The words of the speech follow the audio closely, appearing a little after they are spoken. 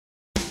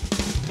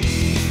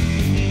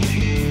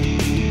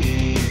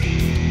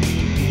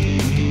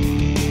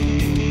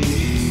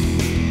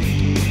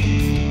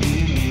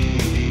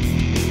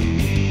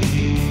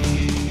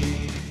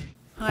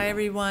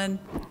everyone.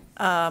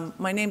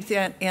 My name's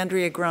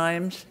Andrea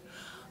Grimes.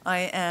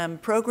 I am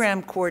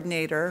program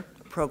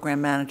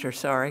manager,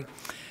 sorry.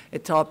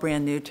 It's all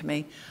brand new to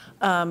me.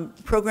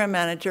 Program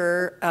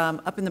manager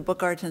up in the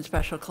Book Arts and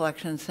Special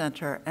Collections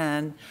Center.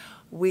 And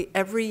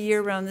every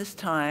year around this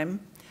time,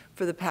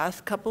 for the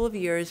past couple of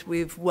years,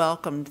 we've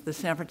welcomed the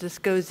San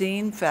Francisco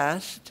Zine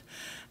Fest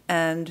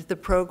and the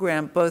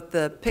program, both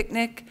the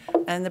picnic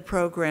and the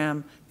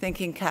program,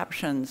 Thinking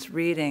Captions,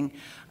 reading,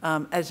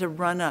 as a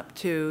run-up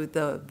to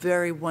the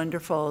very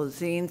wonderful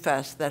Zine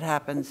Fest that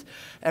happens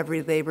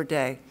every Labor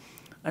Day.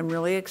 I'm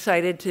really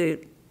excited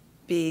to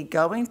be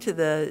going to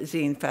the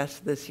Zine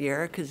Fest this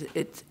year because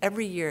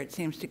every year it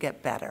seems to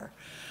get better.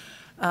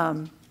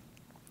 I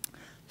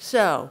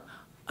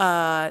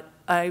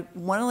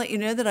want to let you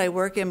know that I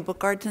work in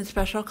Book Arts and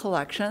Special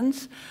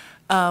Collections,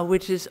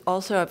 which is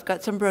also, I've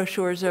got some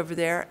brochures over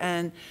there,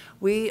 and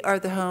we are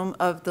the home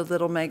of the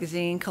Little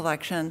Magazine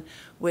collection,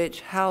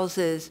 which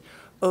houses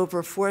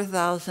over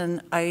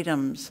 4,000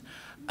 items,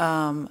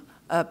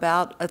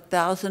 about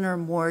 1,000 or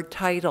more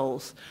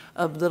titles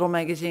of little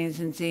magazines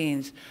and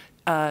zines.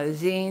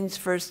 Zines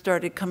first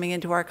started coming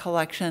into our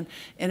collection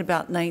in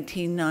about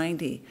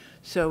 1990.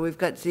 So we've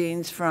got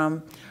zines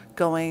from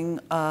going,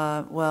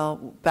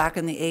 well, back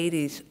in the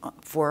 80s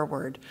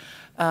forward.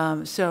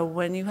 So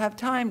when you have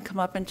time, come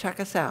up and check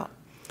us out.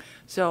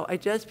 So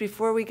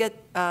before we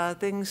get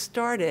things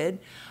started,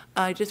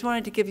 I just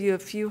wanted to give you a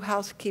few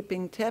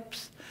housekeeping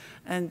tips,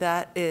 and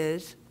that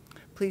is,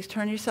 please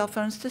turn your cell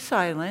phones to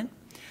silent.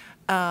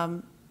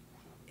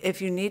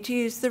 If you need to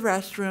use the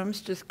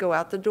restrooms, just go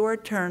out the door,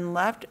 turn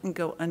left, and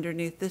go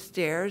underneath the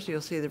stairs.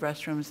 You'll see the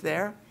restrooms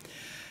there.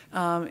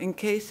 In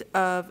case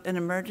of an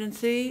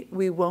emergency,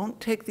 we won't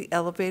take the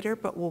elevator,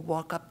 but we'll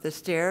walk up the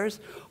stairs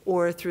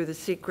or through the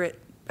secret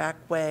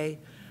back way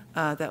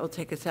that will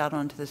take us out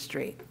onto the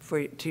street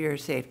to your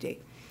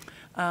safety.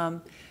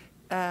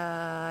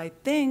 I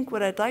think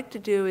what I'd like to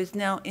do is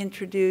now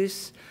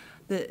introduce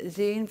the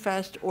Zine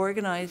Fest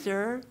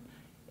organizer,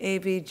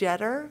 A.B.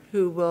 Jeter,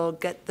 who will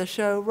get the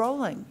show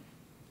rolling.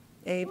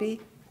 A.B.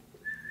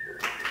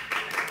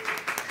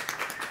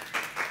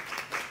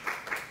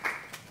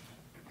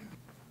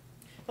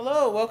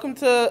 Hello, welcome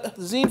to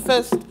Zine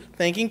Fest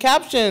Thinking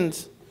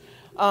Captions.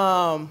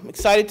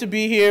 Excited to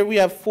be here. We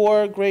have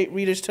 4 great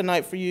readers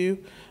tonight for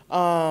you.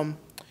 My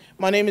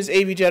name is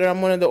A.B. Jeter.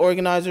 I'm one of the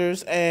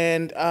organizers,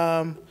 and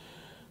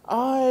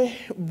I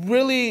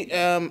really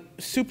am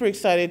super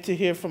excited to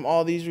hear from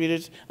all these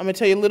readers. I'm going to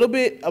tell you a little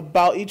bit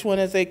about each one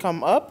as they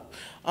come up.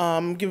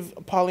 Give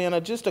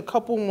Poliana just a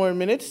couple more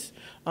minutes,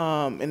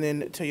 and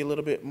then tell you a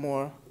little bit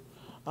more.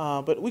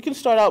 But we can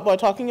start out by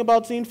talking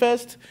about Zine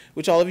Fest,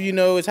 which all of you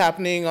know is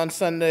happening on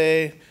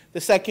Sunday the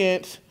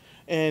 2nd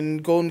in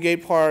Golden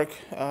Gate Park,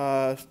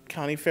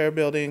 County Fair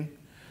Building.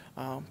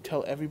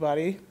 Tell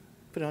everybody,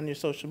 put it on your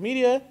social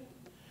media.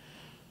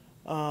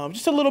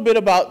 Just a little bit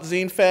about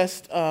Zine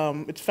Fest.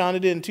 It's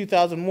founded in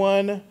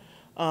 2001,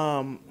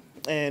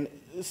 and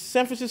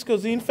San Francisco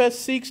Zine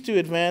Fest seeks to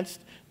advance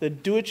the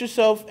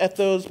do-it-yourself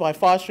ethos by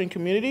fostering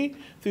community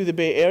through the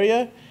Bay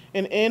Area.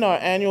 And in our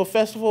annual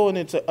festival and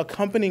its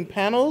accompanying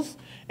panels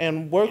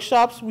and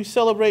workshops, we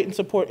celebrate and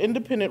support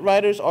independent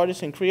writers,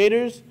 artists, and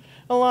creators,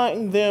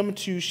 allowing them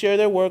to share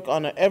their work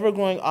on an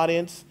ever-growing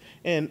audience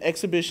in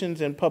exhibitions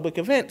and public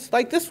events,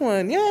 like this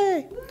one,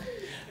 yay!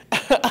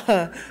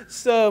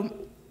 So,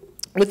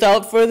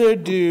 without further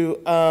ado,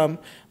 I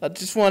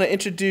just want to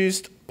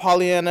introduce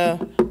Poliana.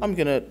 I'm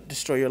going to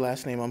destroy your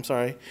last name, I'm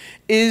sorry.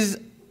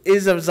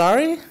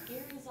 Irizarry?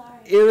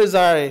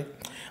 Irizarry.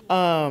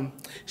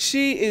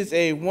 She is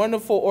a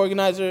wonderful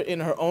organizer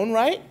in her own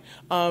right.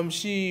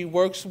 She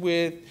works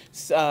with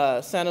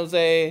San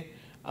Jose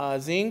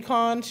Zine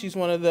Con. She's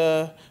one of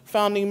the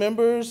founding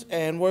members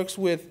and works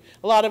with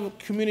a lot of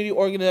community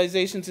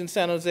organizations in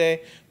San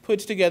Jose,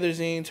 puts together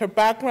zines. Her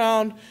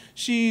background,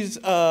 she's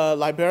a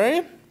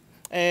librarian,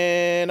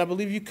 and I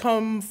believe you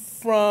come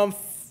from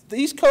the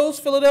East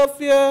Coast,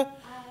 Philadelphia,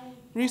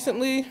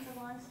 recently. It's a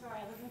long story.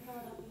 I live in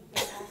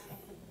Philadelphia.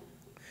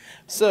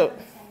 So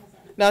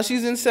now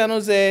she's in San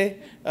Jose,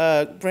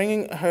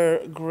 bringing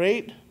her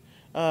great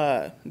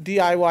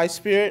DIY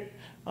spirit,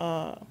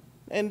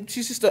 and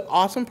she's just an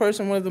awesome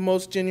person, one of the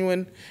most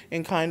genuine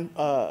and kind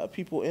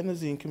people in the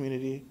zine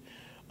community.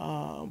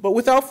 But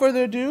without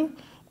further ado,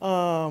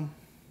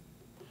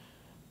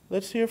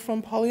 let's hear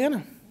from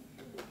Poliana.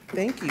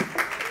 Thank you.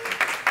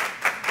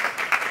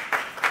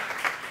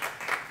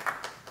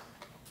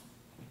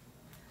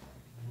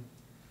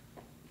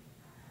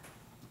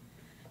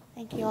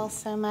 Thank you all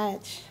so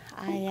much.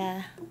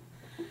 I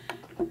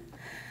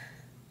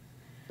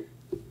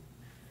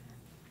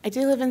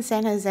do live in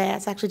San Jose.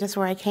 That's actually just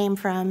where I came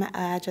from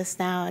just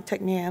now. It took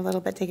me a little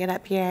bit to get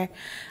up here.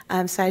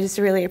 So I just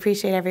really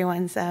appreciate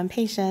everyone's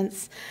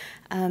patience.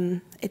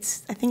 I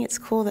think it's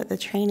cool that the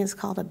train is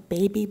called a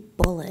baby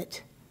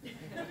bullet.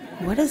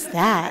 What is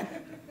that?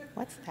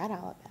 What's that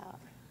all about?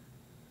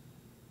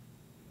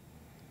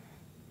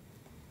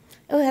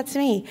 Oh, that's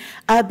me.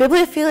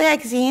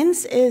 Bibliophiliac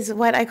zines is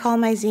what I call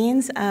my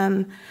zines.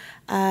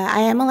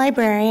 I am a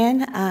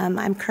librarian.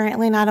 I'm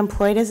currently not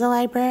employed as a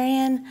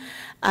librarian,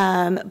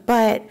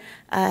 but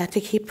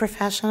to keep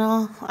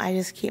professional, I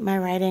just keep my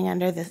writing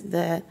under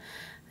the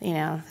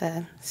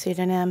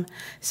pseudonym.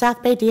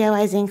 South Bay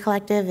DOI Zine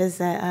Collective is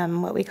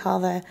what we call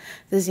the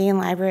Zine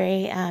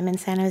Library in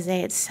San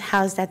Jose. It's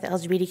housed at the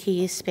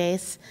LGBTQ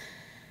space.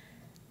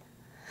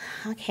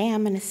 Okay,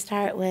 I'm going to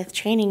start with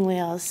Training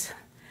Wheels.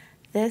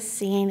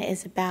 This zine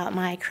is about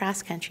my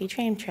cross-country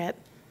train trip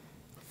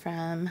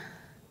from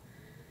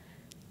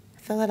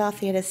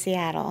Philadelphia to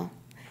Seattle.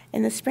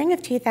 In the spring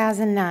of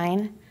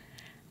 2009,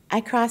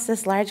 I crossed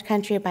this large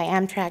country by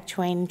Amtrak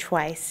train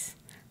twice.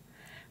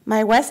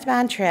 My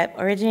westbound trip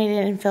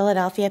originated in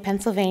Philadelphia,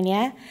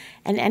 Pennsylvania,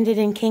 and ended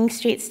in King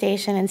Street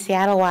Station in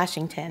Seattle,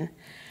 Washington.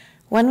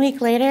 1 week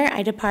later,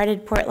 I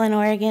departed Portland,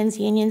 Oregon's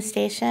Union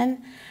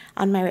Station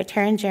on my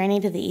return journey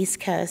to the East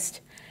Coast.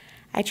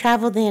 I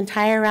traveled the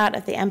entire route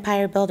of the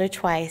Empire Builder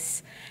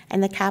twice,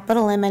 and the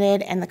Capital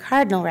Limited and the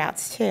Cardinal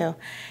routes too.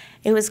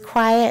 It was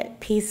quiet,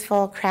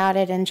 peaceful,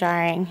 crowded, and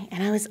jarring,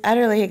 and I was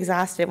utterly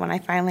exhausted when I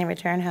finally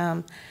returned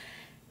home.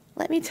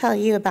 Let me tell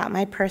you about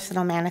my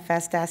personal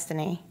manifest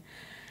destiny.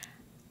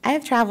 I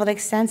have traveled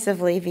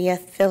extensively via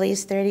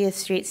Philly's 30th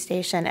Street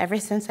Station ever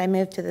since I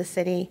moved to the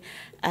city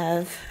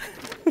of...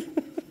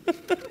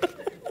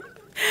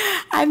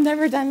 I've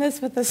never done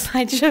this with a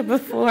slideshow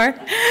before.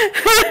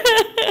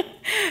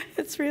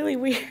 It's really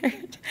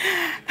weird.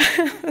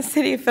 The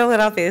city of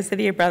Philadelphia, the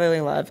city of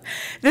brotherly love.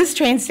 This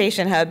train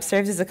station hub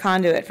serves as a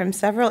conduit from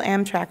several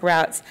Amtrak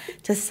routes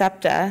to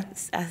SEPTA,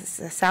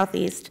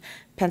 Southeast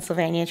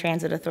Pennsylvania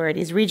Transit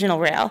Authority's regional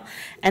rail,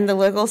 and the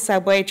local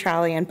subway,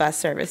 trolley, and bus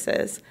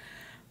services.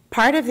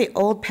 Part of the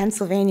old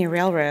Pennsylvania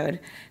Railroad,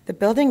 the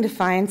building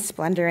defines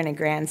splendor in a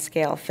grand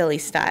scale, Philly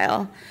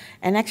style,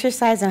 an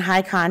exercise in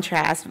high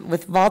contrast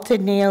with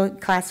vaulted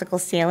neoclassical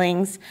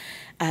ceilings,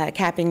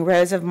 capping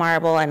rows of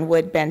marble and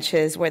wood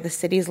benches where the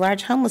city's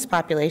large homeless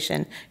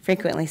population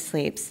frequently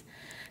sleeps.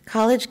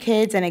 College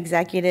kids and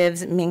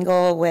executives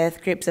mingle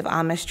with groups of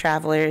Amish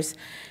travelers,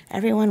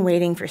 everyone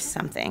waiting for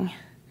something.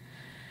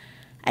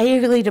 I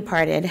eagerly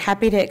departed,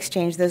 happy to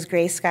exchange those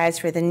gray skies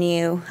for the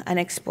new,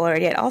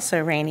 unexplored, yet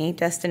also rainy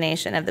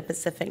destination of the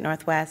Pacific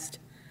Northwest.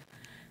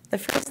 The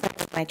first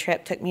leg of my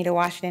trip took me to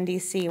Washington,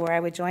 D.C., where I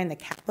would join the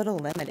Capital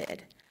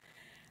Limited.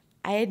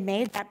 I had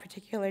made that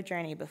particular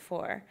journey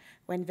before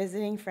when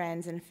visiting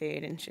friends and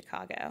food in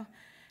Chicago.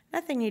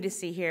 Nothing new to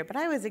see here, but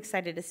I was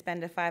excited to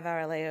spend a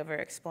 5-hour layover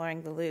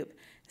exploring the Loop,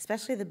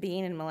 especially the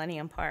Bean and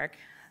Millennium Park.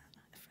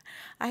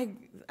 I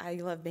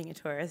love being a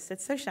tourist.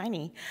 It's so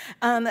shiny.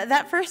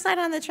 That first night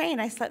on the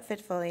train, I slept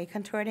fitfully,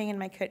 contorting in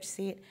my coach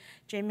seat,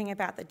 dreaming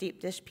about the deep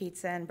dish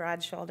pizza and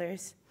broad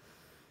shoulders.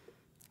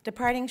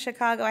 Departing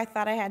Chicago, I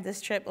thought I had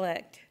this trip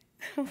licked.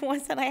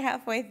 Wasn't I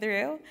halfway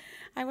through?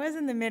 I was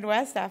in the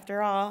Midwest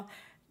after all.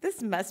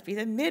 This must be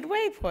the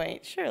midway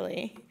point,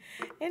 surely.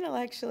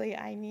 Intellectually,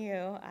 I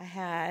knew I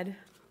had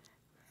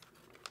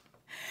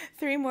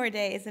 3 more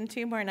days and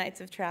 2 more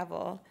nights of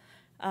travel.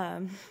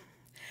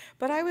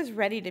 But I was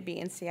ready to be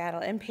in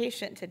Seattle,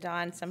 impatient to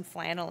don some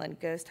flannel and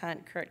ghost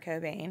hunt Kurt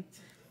Cobain.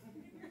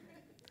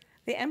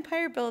 The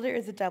Empire Builder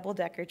is a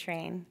double-decker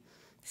train,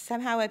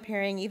 somehow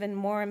appearing even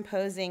more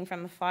imposing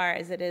from afar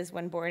as it is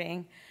when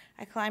boarding.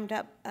 I climbed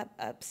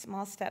up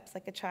small steps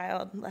like a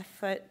child, left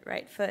foot,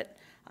 right foot,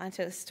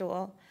 onto a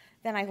stool.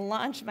 Then I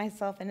launched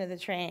myself into the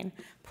train,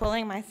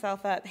 pulling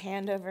myself up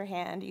hand over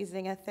hand,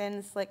 using a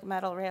thin, slick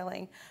metal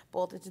railing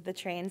bolted to the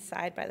train's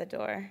side by the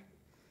door.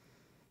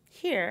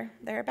 Here,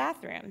 there are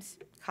bathrooms,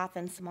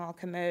 coffin small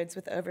commodes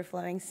with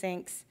overflowing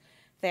sinks.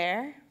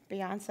 There,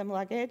 beyond some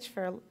luggage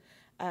for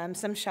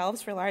some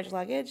shelves for large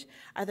luggage,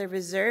 are the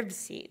reserved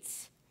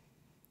seats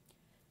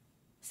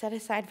set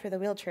aside for the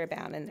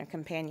wheelchair-bound and their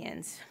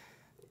companions.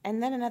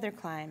 And then another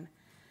climb,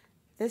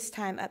 this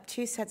time up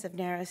 2 sets of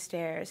narrow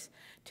stairs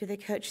to the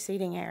coach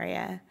seating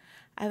area.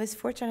 I was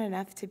fortunate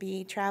enough to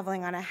be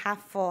traveling on a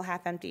half-full,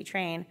 half-empty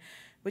train,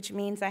 which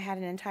means I had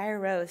an entire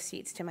row of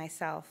seats to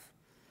myself.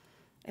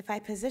 If I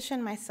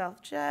position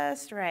myself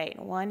just right,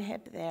 one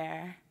hip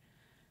there,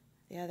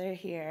 the other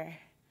here,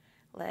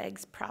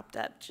 legs propped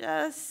up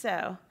just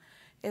so,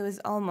 it was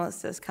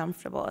almost as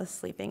comfortable as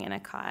sleeping in a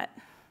cot.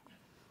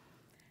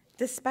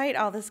 Despite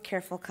all this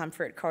careful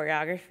comfort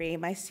choreography,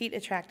 my seat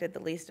attracted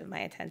the least of my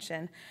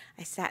attention.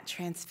 I sat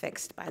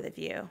transfixed by the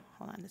view.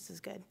 Hold on, this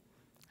is good.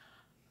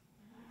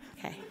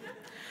 Okay.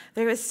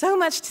 There was so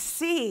much to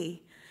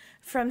see.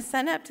 From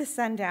sunup to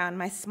sundown,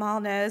 my small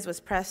nose was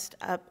pressed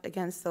up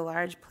against the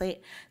large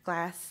plate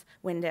glass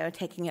window,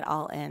 taking it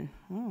all in.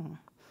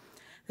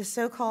 The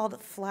so-called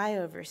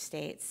flyover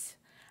states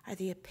are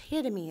the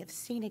epitome of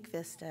scenic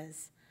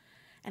vistas,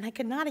 and I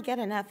could not get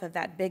enough of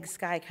that big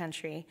sky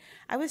country.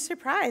 I was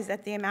surprised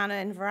at the amount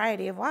and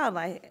variety of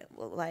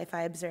wildlife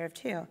I observed,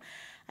 too.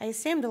 I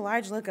assumed a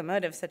large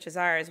locomotive such as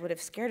ours would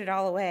have scared it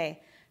all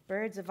away.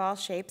 Birds of all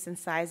shapes and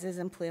sizes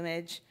and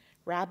plumage,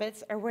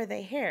 rabbits, or were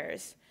they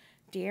hares?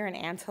 Deer and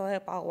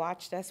antelope all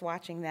watched us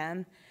watching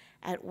them.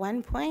 At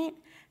one point,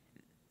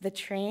 The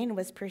train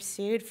was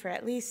pursued for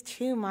at least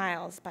 2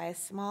 miles by a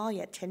small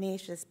yet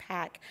tenacious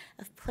pack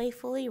of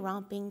playfully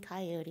romping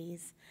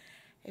coyotes.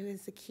 It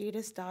was the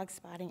cutest dog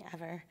spotting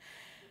ever.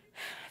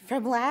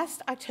 From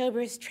last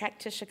October's trek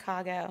to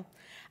Chicago,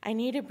 I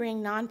knew to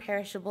bring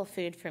non-perishable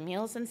food for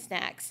meals and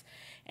snacks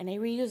and a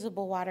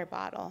reusable water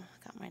bottle.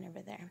 Got mine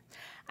over there.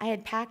 I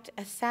had packed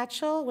a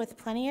satchel with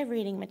plenty of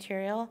reading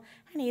material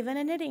and even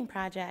a knitting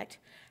project.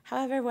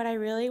 However, what I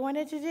really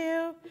wanted to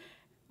do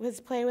was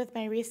play with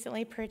my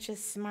recently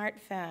purchased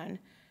smartphone.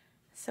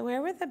 So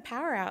where were the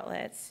power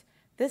outlets?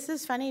 This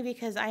is funny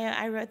because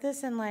I wrote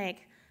this in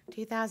like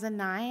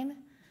 2009.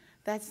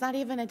 That's not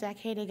even a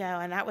decade ago,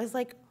 and that was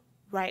like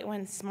right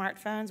when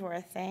smartphones were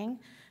a thing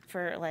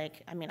for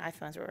like, I mean,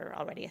 iPhones were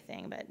already a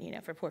thing, but you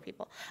know, for poor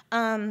people.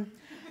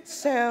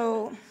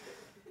 So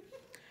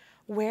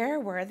where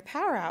were the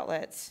power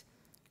outlets?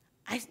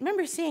 I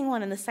remember seeing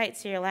one in the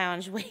Sightseer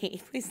Lounge.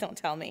 Wait, please don't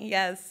tell me.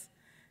 Yes.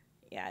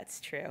 Yeah,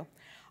 it's true.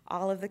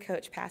 All of the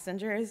coach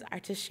passengers are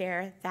to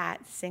share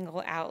that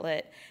single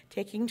outlet,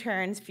 taking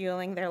turns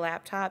fueling their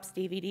laptops,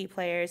 DVD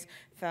players,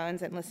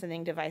 phones, and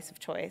listening device of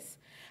choice.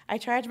 I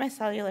charge my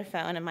cellular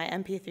phone and my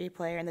MP3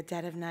 player in the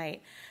dead of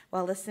night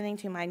while listening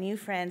to my new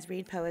friends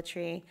read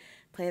poetry,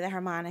 play the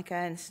harmonica,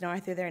 and snore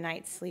through their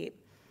night's sleep.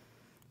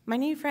 My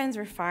new friends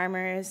were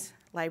farmers,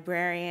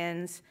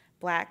 librarians,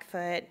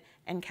 Blackfoot,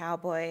 and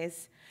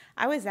cowboys.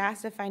 I was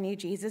asked if I knew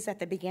Jesus at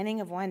the beginning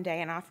of one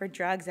day and offered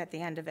drugs at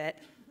the end of it.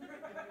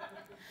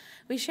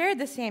 We shared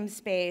the same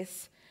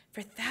space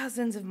for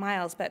thousands of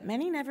miles, but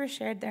many never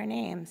shared their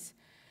names.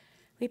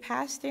 We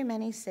passed through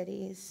many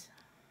cities,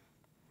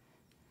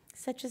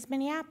 such as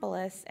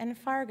Minneapolis and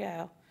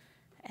Fargo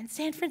and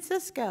San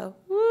Francisco.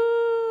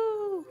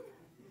 Woo!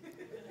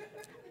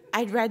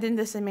 I'd read in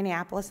this in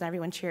Minneapolis, and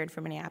everyone cheered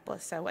for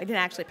Minneapolis, so I didn't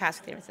actually pass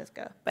San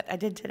Francisco, but I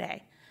did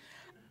today.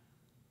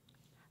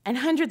 And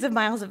hundreds of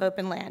miles of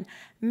open land.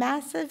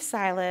 Massive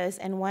silos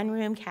and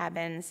one-room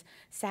cabins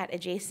sat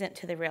adjacent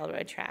to the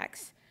railroad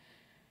tracks.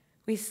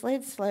 We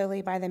slid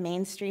slowly by the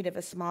main street of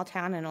a small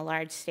town in a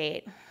large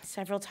state,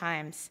 several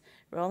times,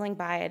 rolling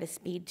by at a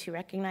speed to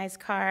recognize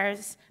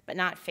cars, but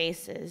not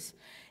faces.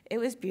 It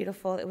was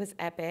beautiful, it was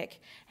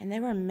epic, and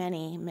there were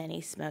many, many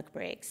smoke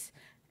breaks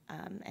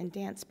and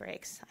dance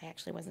breaks. I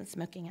actually wasn't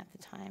smoking at the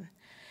time.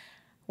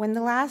 When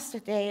the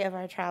last day of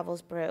our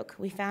travels broke,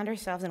 we found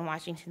ourselves in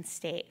Washington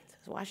State. So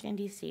it was Washington,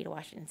 D.C. to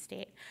Washington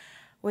State.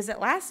 Was it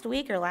last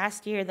week or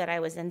last year that I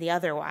was in the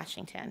other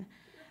Washington?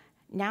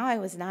 Now I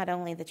was not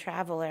only the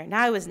traveler,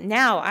 now I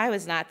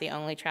was not the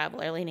only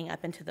traveler leaning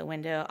up into the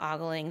window,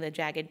 ogling the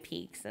jagged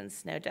peaks and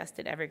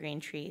snow-dusted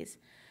evergreen trees.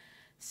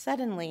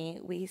 Suddenly,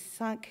 we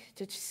sunk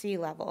to sea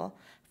level,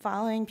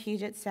 following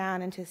Puget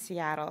Sound into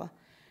Seattle.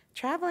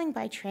 Traveling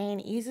by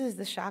train eases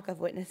the shock of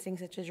witnessing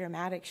such a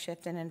dramatic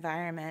shift in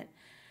environment.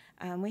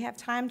 We have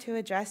time to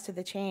adjust to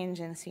the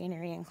change in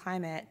scenery and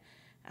climate.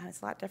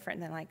 It's a lot different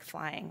than like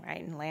flying,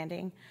 right, and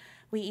landing.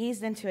 We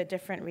eased into a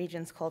different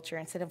region's culture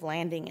instead of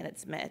landing in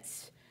its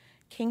midst.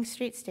 King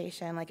Street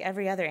Station, like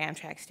every other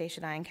Amtrak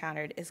station I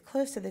encountered, is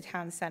close to the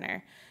town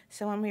center.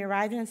 So when we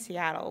arrived in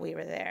Seattle, we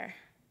were there.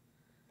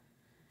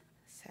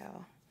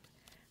 So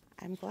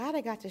I'm glad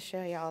I got to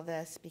show you all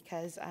this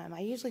because I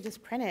usually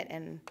just print it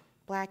in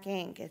black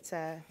ink.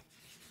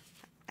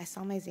 I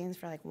sell my zines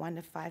for like $1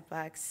 to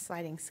 $5,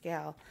 sliding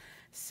scale.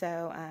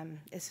 So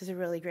this is a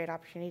really great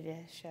opportunity to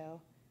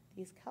show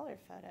these color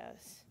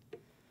photos.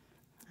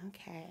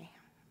 Okay,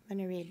 I'm going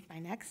to read my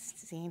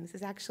next zine. This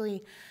is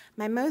actually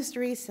my most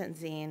recent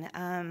zine.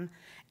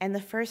 And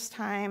the first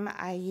time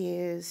I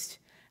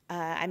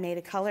made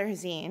a color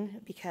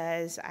zine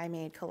because I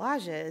made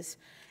collages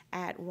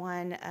at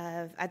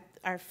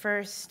our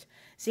first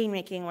zine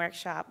making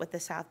workshop with the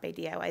South Bay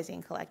DIY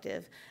Zine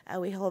Collective.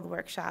 We hold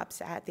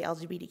workshops at the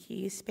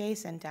LGBTQ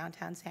space in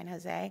downtown San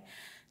Jose.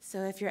 So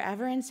if you're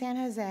ever in San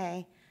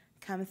Jose,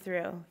 come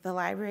through. The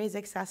library is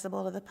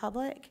accessible to the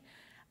public,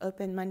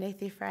 open Monday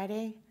through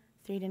Friday,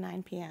 3 to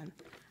 9 p.m.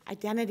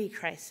 Identity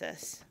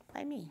Crisis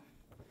by me.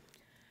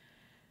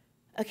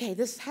 Okay,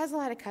 this has a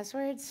lot of cuss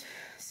words,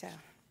 so.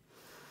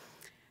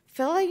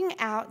 Filling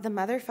out the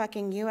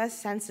motherfucking U.S.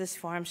 Census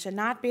form should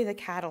not be the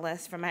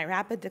catalyst for my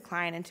rapid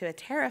decline into a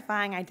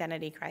terrifying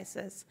identity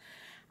crisis.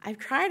 I've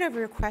cried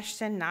over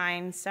question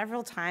 9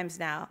 several times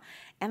now,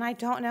 and I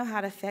don't know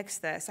how to fix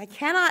this. I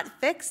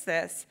cannot fix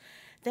this.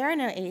 There are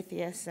no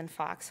atheists in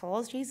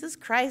foxholes. Jesus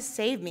Christ,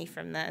 save me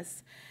from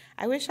this.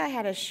 I wish I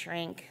had a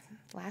shrink.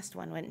 The last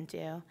one wouldn't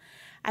do.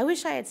 I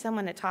wish I had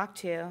someone to talk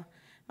to.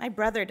 My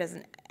brother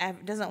doesn't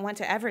want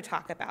to ever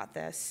talk about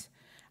this.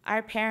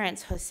 Our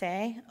parents,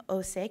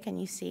 Jose, can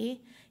you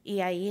see?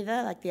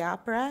 Iaida, like the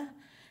opera,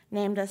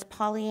 named us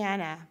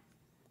Poliana,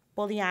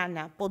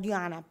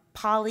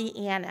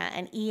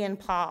 and Ian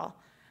Paul,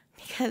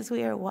 because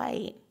we are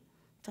white.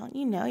 Don't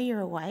you know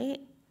you're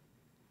white?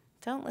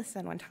 Don't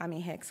listen when Tommy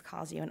Hicks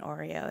calls you an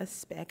Oreo, a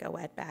spick, a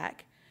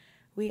wetback.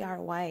 We are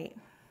white.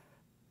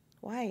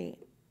 White.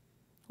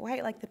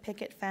 White like the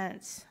picket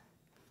fence.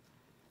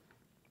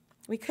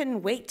 We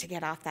couldn't wait to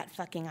get off that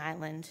fucking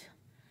island.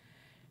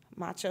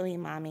 Macho-y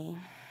mommy.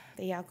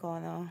 the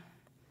Yaucono,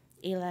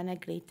 y la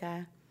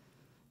negrita,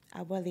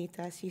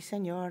 abuelita, sí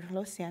señor,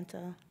 lo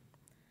siento.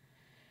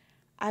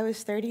 I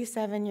was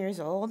 37 years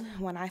old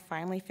when I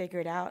finally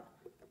figured out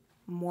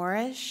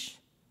Moorish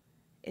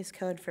is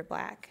code for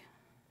black.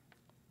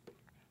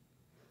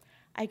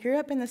 I grew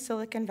up in the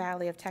Silicon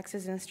Valley of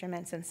Texas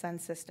Instruments and Sun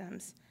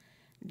Systems,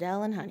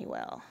 Dell and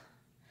Honeywell.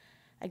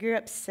 I grew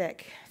up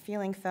sick,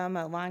 feeling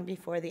FOMO long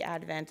before the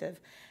advent of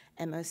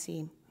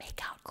MOC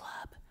Makeout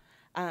Club,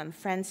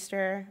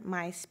 Friendster,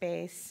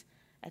 MySpace,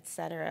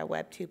 etc.,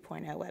 Web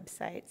 2.0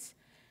 websites,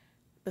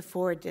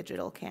 before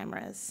digital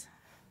cameras,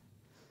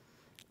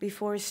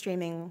 before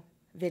streaming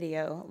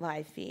video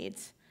live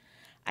feeds.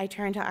 I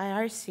turned to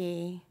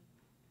IRC,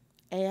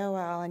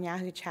 AOL, and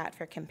Yahoo Chat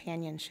for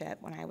companionship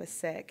when I was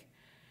sick.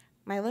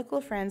 My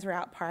local friends were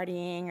out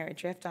partying or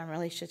adrift on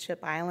Relationship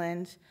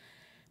Island.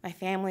 My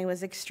family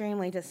was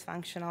extremely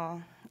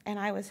dysfunctional, and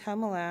I was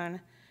home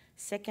alone,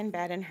 sick in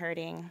bed and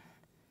hurting,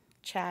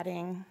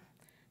 chatting,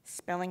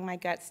 spilling my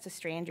guts to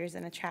strangers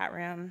in a chat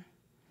room.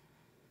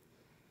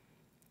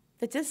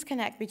 The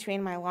disconnect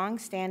between my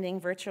long-standing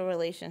virtual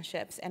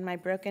relationships and my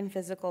broken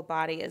physical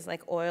body is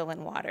like oil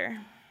and water.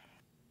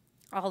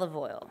 Olive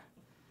oil,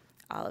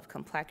 olive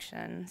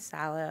complexion,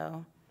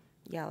 sallow,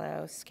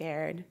 yellow,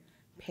 scared,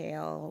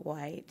 pale,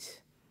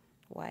 white,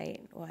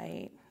 white,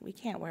 white. We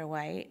can't wear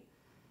white.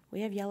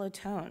 We have yellow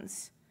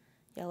tones.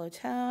 Yellow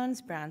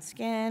tones, brown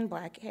skin,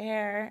 black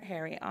hair,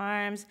 hairy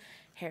arms,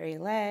 hairy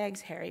legs,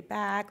 hairy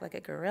back, like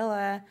a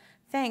gorilla.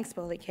 Thanks,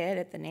 bully kid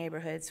at the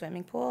neighborhood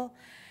swimming pool.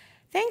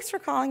 Thanks for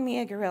calling me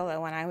a gorilla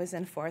when I was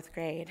in 4th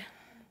grade.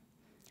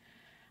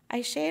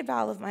 I shaved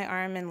all of my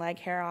arm and leg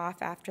hair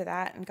off after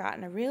that and got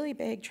in a really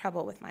big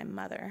trouble with my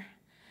mother.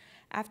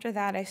 After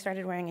that, I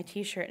started wearing a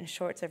t-shirt and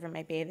shorts over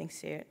my bathing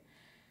suit.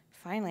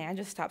 Finally, I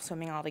just stopped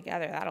swimming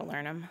altogether. That'll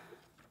learn them.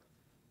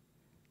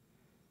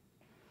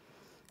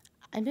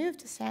 I moved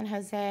to San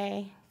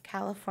Jose,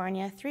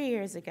 California 3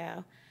 years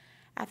ago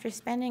after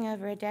spending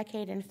over a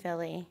decade in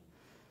Philly.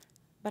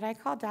 But I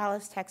call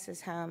Dallas,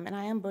 Texas home, and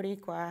I am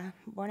Boricua,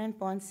 born in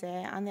Ponce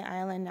on the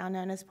island now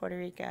known as Puerto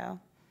Rico.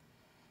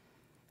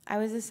 I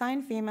was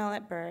assigned female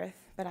at birth,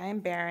 but I am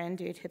barren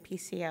due to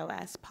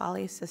PCOS,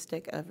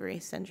 polycystic ovary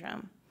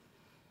syndrome.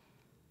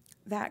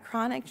 That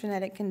chronic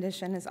genetic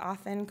condition is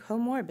often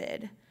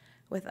comorbid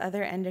with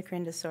other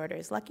endocrine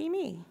disorders. Lucky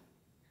me.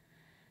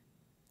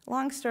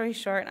 Long story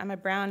short, I'm a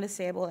brown,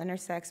 disabled,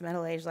 intersex,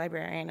 middle-aged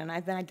librarian, and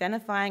I've been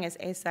identifying as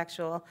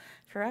asexual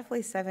for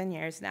roughly 7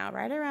 years now,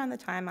 right around the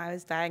time I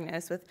was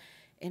diagnosed with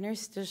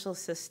interstitial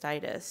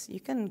cystitis. You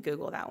can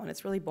Google that one.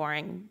 It's really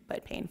boring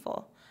but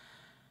painful.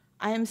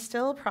 I am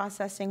still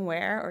processing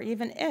where, or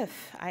even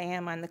if, I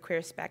am on the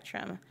queer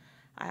spectrum.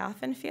 I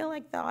often feel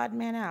like the odd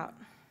man out.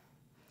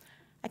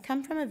 I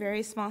come from a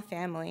very small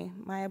family.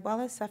 My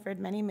abuela suffered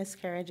many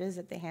miscarriages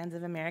at the hands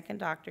of American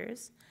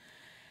doctors,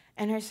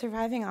 and her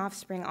surviving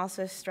offspring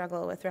also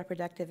struggle with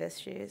reproductive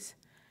issues.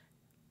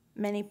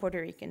 Many Puerto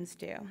Ricans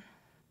do.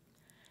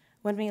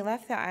 When we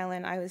left the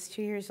island, I was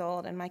 2 years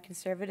old, and my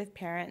conservative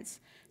parents,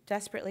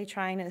 desperately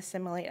trying to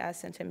assimilate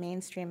us into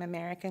mainstream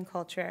American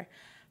culture,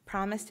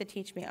 promised to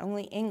teach me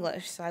only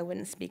English so I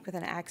wouldn't speak with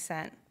an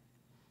accent,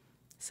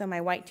 so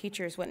my white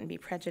teachers wouldn't be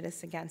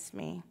prejudiced against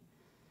me.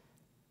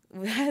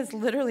 That is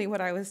literally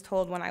what I was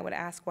told when I would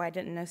ask why I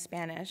didn't know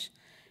Spanish,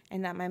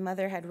 and that my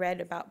mother had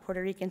read about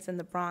Puerto Ricans in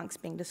the Bronx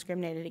being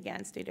discriminated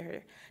against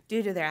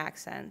due to their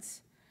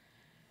accents.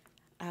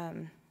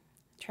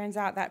 Turns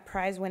out that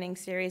prize-winning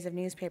series of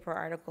newspaper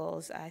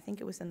articles, I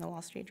think it was in the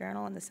Wall Street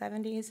Journal in the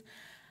 70s,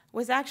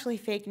 was actually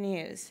fake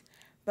news.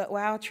 But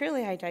wow,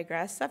 truly I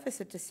digress.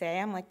 Suffice it to say,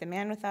 I'm like the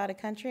man without a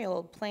country,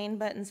 old plain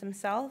buttons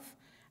himself.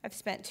 I've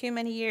spent too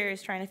many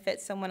years trying to fit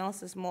someone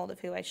else's mold of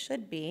who I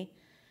should be.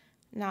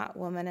 Not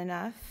woman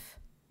enough,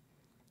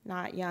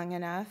 not young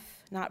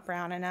enough, not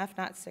brown enough,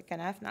 not sick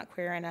enough, not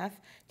queer enough,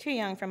 too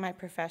young for my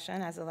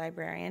profession as a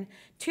librarian,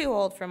 too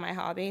old for my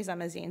hobbies.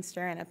 I'm a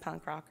zinester and a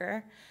punk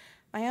rocker.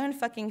 My own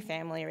fucking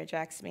family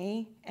rejects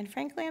me, and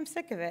frankly, I'm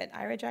sick of it.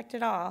 I reject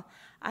it all.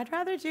 I'd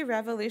rather do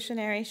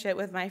revolutionary shit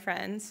with my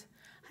friends.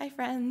 Hi,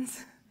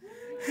 friends.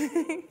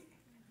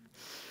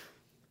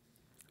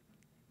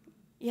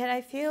 Yet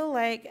I feel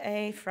like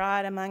a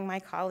fraud among my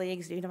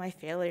colleagues due to my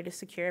failure to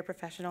secure a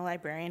professional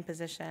librarian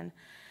position.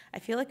 I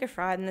feel like a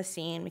fraud in the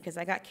scene because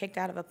I got kicked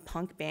out of a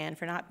punk band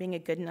for not being a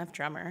good enough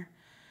drummer.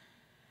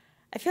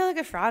 I feel like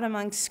a fraud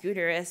among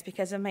scooterists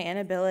because of my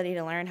inability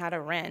to learn how to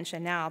wrench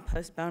and now,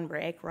 post-bone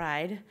break,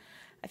 ride.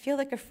 I feel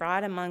like a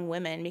fraud among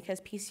women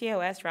because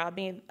PCOS robbed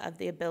me of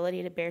the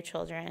ability to bear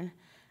children.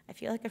 I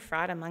feel like a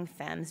fraud among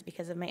femmes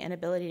because of my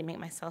inability to make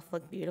myself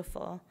look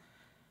beautiful.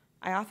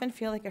 I often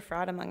feel like a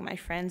fraud among my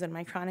friends when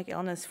my chronic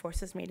illness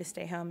forces me to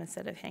stay home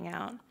instead of hang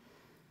out.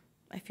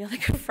 I feel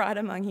like a fraud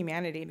among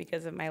humanity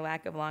because of my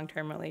lack of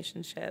long-term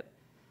relationship.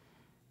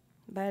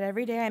 But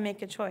every day I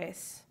make a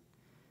choice.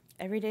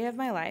 Every day of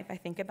my life I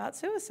think about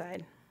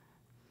suicide.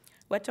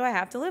 What do I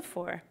have to live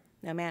for?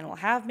 No man will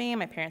have me,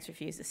 my parents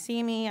refuse to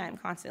see me, I'm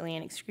constantly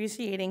in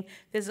excruciating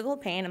physical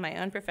pain, and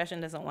my own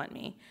profession doesn't want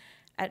me.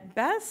 At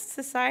best,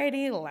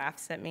 society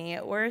laughs at me.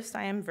 At worst,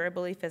 I am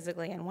verbally,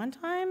 physically, and one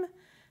time,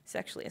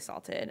 sexually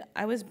assaulted.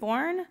 I was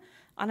born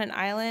on an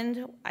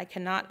island I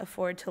cannot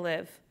afford to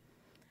live,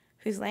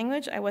 whose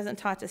language I wasn't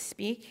taught to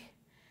speak,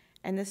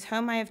 and this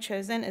home I have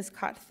chosen is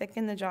caught thick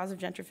in the jaws of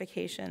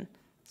gentrification,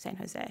 San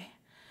Jose.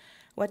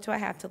 What do I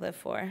have to live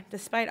for?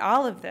 Despite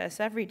all of this,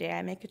 every day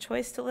I make a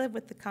choice to live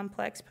with the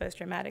complex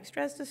post-traumatic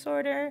stress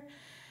disorder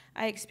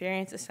I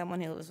experience as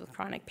someone who lives with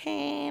chronic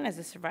pain, as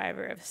a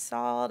survivor of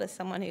assault, as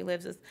someone who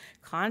lives with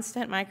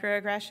constant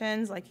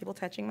microaggressions, like people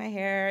touching my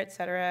hair, et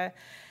cetera,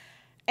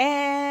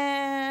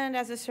 and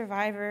as a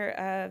survivor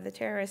of the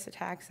terrorist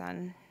attacks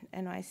on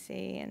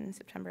NYC in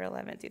September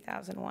 11,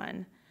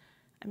 2001.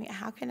 I mean,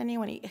 how can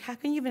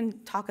you even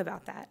talk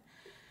about that?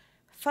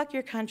 Fuck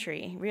your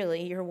country,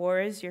 really, your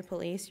wars, your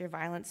police, your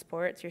violent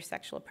sports, your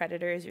sexual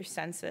predators, your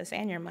census,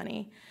 and your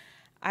money.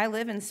 I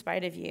live in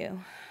spite of you.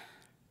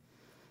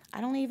 I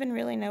don't even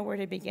really know where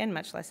to begin,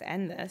 much less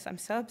end this. I'm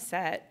so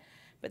upset,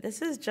 but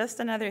this is just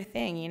another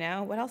thing, you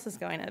know? What else is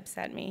going to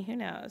upset me? Who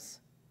knows?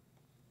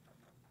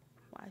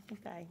 Well, I think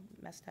I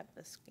messed up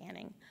the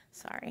scanning,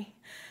 sorry.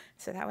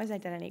 So that was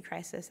Identity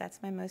Crisis.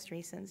 That's my most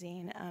recent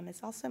zine.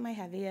 It's also my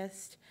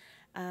heaviest.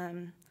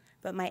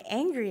 But my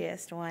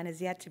angriest one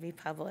is yet to be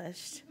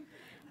published.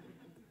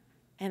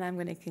 And I'm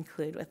going to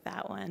conclude with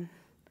that one.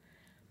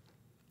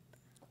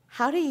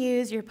 How to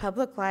use your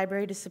public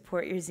library to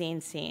support your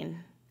zine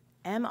scene.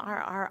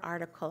 MRR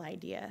article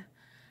idea.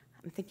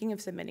 I'm thinking of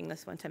submitting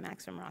this one to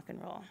Maximum Rock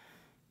and Roll.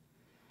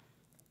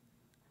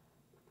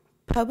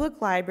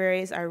 Public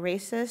libraries are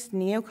racist,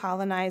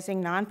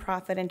 neo-colonizing,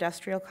 nonprofit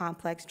industrial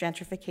complex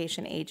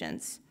gentrification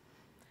agents.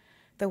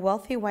 The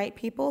wealthy white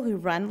people who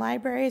run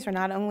libraries are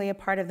not only a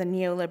part of the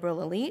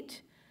neoliberal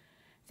elite,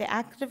 they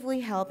actively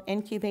help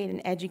incubate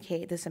and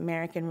educate this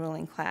American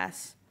ruling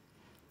class.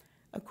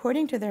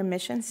 According to their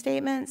mission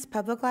statements,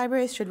 public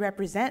libraries should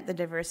represent the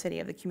diversity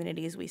of the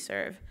communities we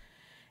serve,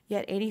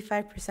 yet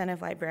 85%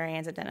 of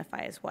librarians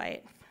identify as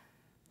white.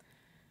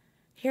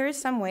 Here are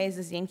some ways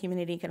the zine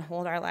community can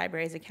hold our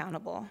libraries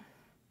accountable.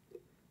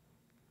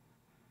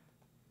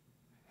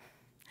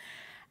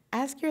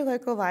 Ask your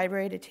local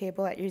library to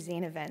table at your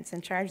zine events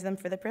and charge them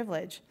for the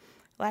privilege.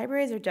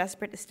 Libraries are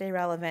desperate to stay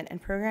relevant,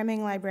 and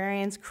programming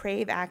librarians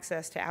crave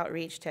access to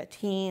outreach to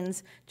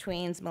teens,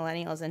 tweens,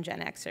 millennials, and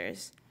Gen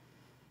Xers.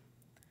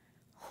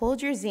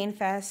 Hold your Zine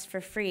Fest for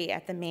free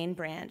at the main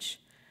branch.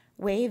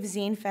 Waive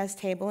Zine Fest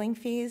tabling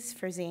fees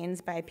for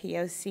zines by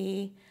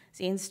POC,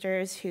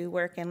 zinesters who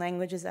work in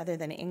languages other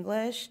than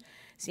English,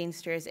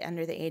 zinesters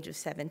under the age of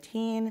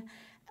 17,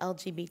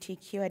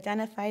 LGBTQ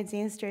identified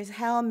zinesters.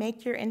 Hell,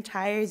 make your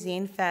entire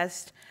Zine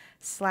Fest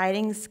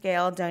sliding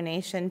scale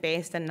donation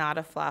based and not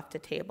a flop to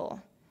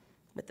table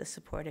with the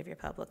support of your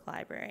public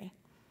library.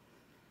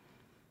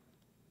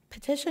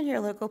 Petition your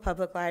local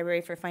public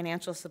library for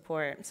financial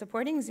support.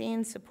 Supporting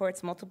zines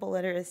supports multiple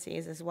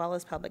literacies as well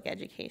as public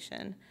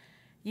education.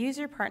 Use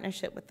your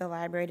partnership with the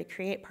library to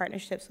create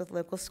partnerships with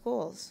local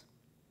schools.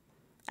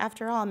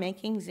 After all,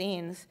 making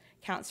zines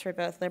counts for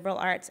both liberal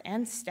arts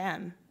and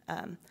STEM,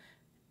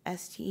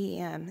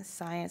 STEM,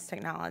 science,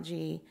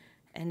 technology,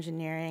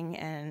 engineering,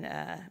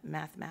 and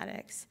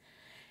mathematics,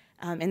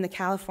 in the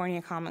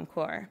California Common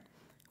Core.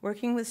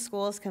 Working with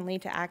schools can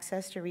lead to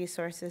access to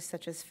resources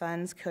such as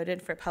funds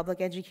coded for public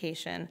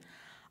education,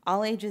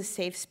 all ages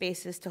safe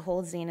spaces to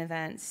hold zine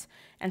events,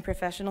 and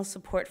professional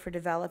support for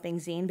developing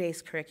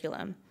zine-based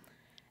curriculum.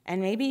 And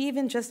maybe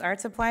even just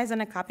art supplies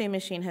and a copy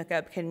machine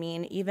hookup can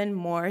mean even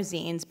more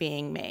zines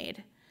being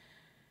made.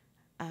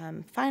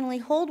 Finally,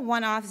 hold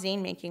one-off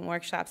zine-making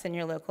workshops in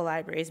your local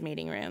library's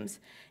meeting rooms.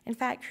 In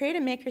fact, create a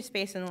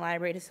makerspace in the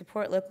library to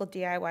support local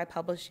DIY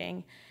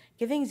publishing,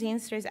 giving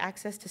zinesters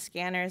access to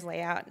scanners,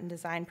 layout, and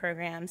design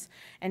programs,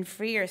 and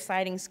free or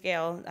sliding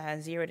scale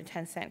 0 to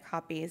 10 cent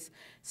copies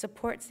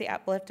supports the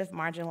uplift of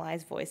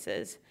marginalized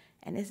voices.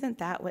 And isn't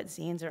that what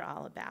zines are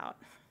all about?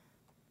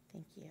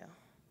 Thank you.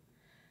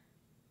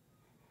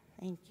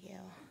 Thank you.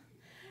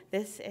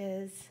 This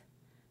is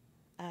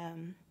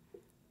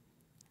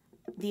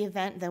the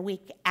event the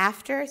week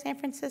after San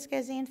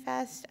Francisco Zine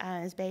Fest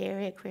is Bay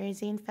Area Queer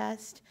Zine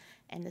Fest,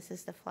 and this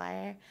is the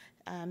flyer.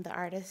 The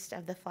artist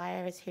of the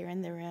flyer is here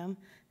in the room.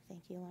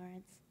 Thank you,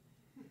 Lawrence.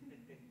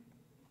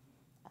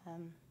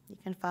 You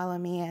can follow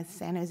me as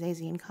San Jose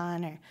Zine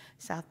Con or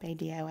South Bay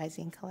DIY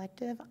Zine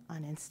Collective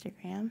on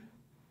Instagram.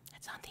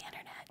 It's on the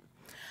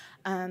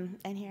internet.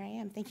 And here I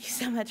am. Thank you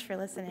so much for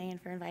listening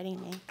and for inviting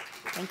me.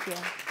 Thank you.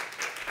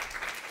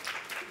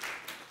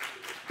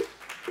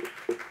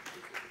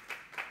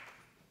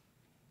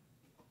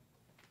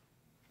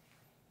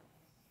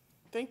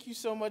 Thank you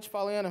so much,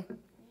 Poliana.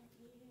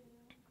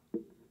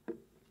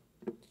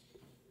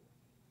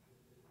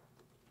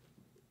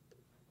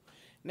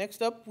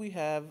 Next up, we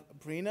have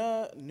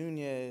Breena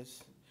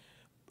Nuñez.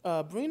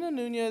 Breena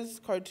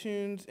Nuñez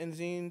cartoons and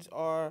zines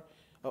are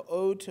an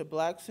ode to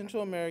Black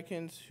Central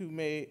Americans who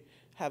may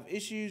have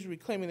issues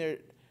reclaiming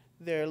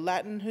their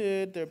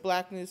Latinhood, their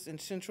Blackness, and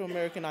Central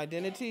American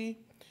identity.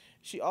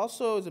 She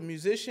also is a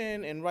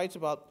musician and writes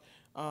about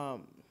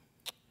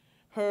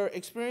Her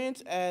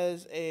experience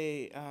as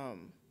a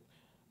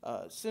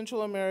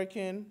Central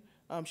American,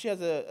 she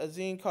has a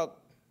zine called,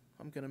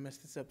 I'm going to mess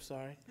this up,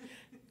 sorry,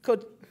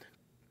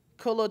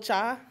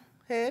 Colocha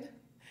Head.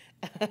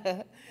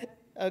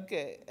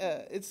 Okay,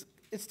 it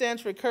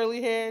stands for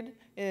curly haired,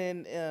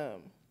 and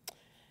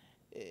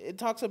it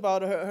talks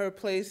about her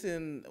place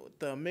in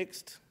the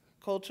mixed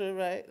culture,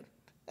 right?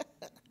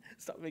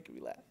 Stop making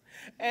me laugh.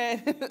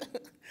 And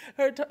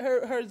her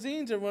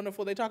zines are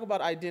wonderful. They talk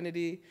about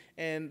identity,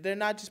 and they're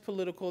not just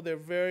political. They're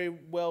very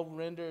well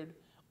rendered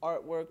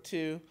artwork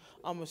too.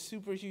 I'm a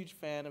super huge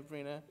fan of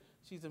Breena.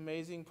 She's an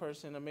amazing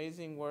person,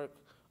 amazing work.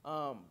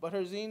 But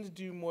her zines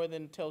do more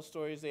than tell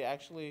stories. They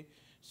actually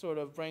sort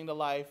of bring to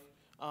life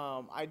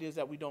ideas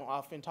that we don't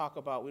often talk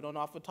about. We don't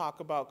often talk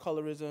about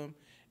colorism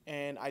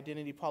and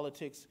identity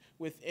politics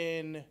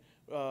within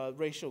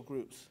racial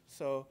groups.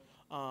 So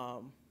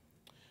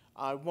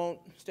I won't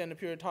stand up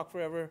here and talk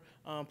forever.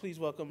 Please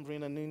welcome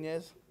Breena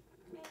Nuñez.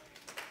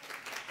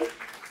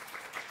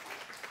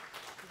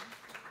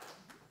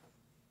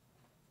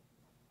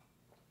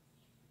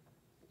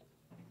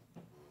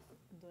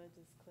 Do I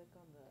just click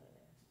on the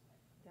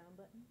down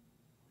button?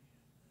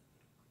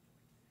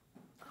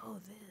 Oh,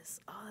 this.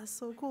 Oh, that's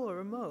so cool, a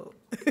remote.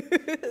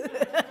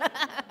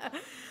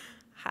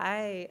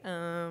 Hi,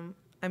 I'm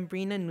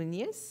Breena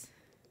Nuñez.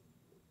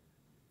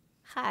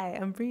 Hi,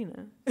 I'm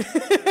Breena.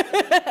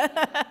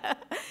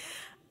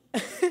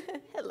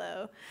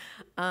 Hello.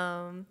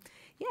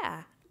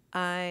 Yeah,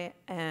 I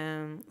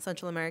am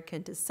Central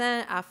American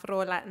descent,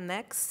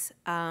 Afro-Latinx,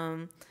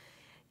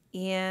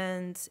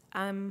 and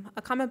I'm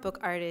a comic book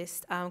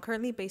artist. I'm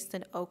currently based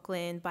in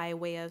Oakland by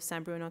way of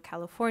San Bruno,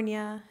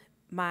 California.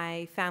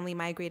 My family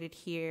migrated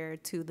here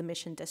to the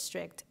Mission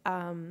District.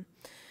 I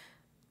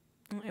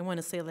want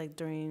to say like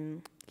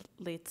during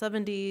late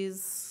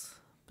 70s,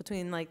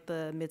 between like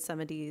the mid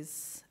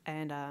 70s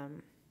and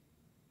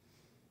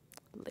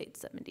late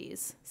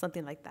 70s,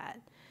 something like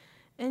that.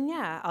 And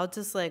yeah, I'll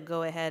just like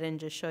go ahead and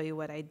just show you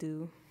what I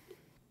do.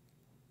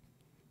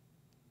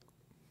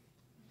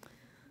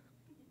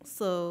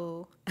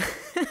 So,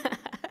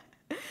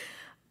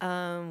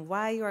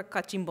 why you are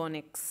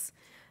Cachimbonix?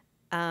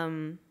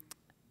 I'm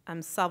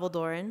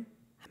Salvadoran.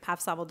 I'm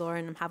half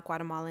Salvadoran, I'm half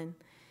Guatemalan.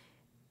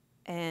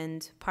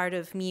 And part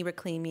of me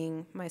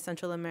reclaiming my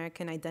Central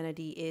American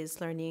identity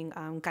is learning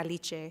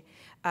caliche,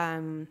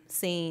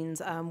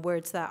 sayings,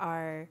 words that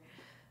are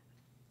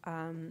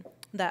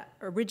that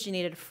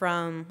originated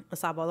from El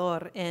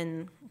Salvador.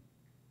 And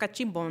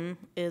cachimbon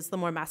is the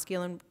more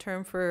masculine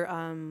term for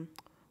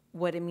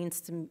what it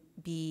means to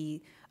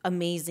be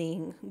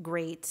amazing,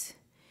 great.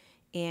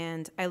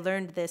 And I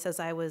learned this as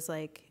I was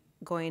like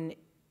going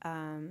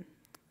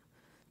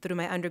through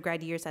my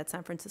undergrad years at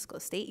San Francisco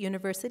State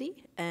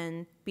University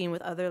and being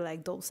with other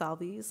like dope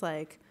Salvies,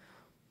 like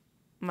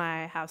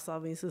my half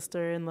Salvi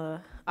sister in the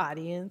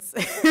audience.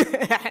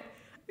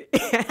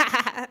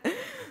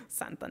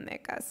 Santa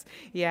Necas.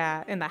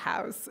 Yeah, in the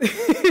house.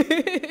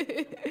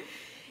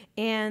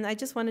 And I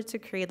just wanted to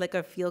create like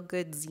a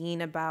feel-good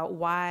zine about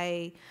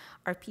why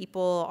our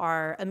people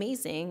are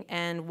amazing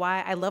and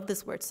why I love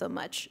this word so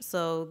much.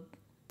 So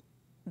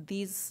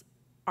these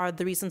are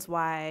the reasons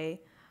why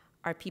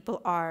our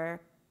people are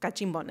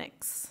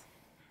Cachimbonix,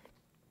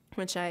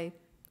 which I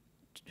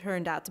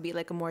turned out to be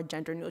like a more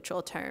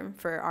gender-neutral term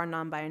for our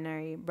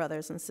non-binary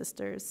brothers and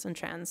sisters and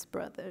trans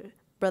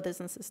brothers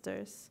and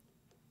sisters.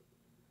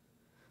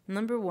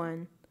 Number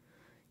 1,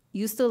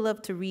 you still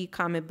love to read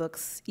comic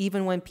books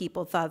even when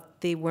people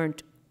thought they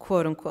weren't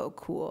quote-unquote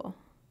cool.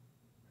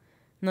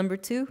 Number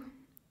 2,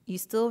 you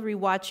still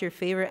rewatch your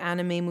favorite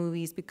anime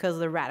movies because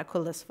they're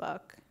radical as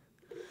fuck.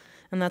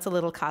 And that's a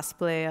little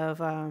cosplay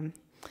of,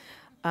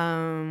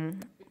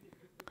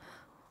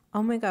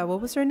 oh my God,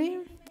 what was her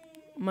name?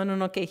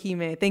 Mononoke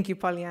Hime. Thank you,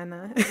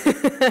 Poliana.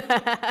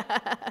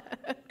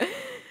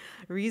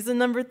 Reason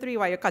number 3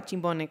 why you're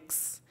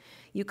Cachimbonix.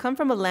 You come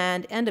from a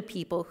land and a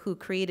people who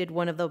created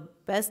one of the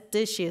best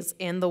dishes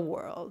in the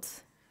world.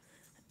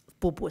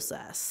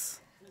 Pupusas.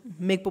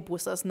 Make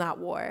pupusas, not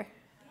war.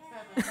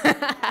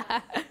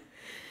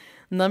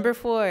 Number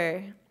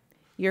 4,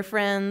 you're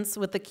friends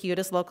with the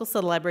cutest local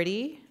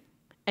celebrity,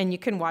 and you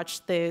can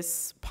watch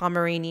this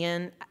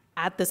Pomeranian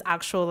at this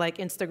actual like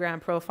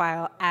Instagram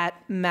profile at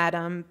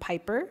Madame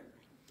Piper.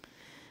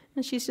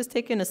 And she's just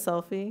taking a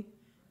selfie.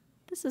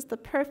 This is the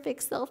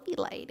perfect selfie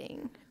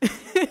lighting.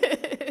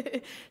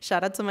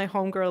 Shout out to my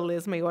homegirl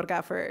Liz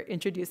Mayorga for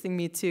introducing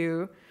me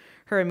to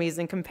her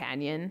amazing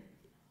companion.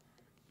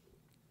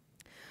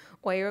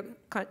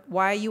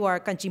 Why you are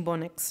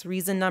Cachimbonix.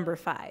 Reason number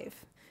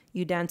 5.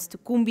 You dance to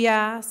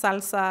cumbia,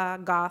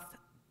 salsa, goth,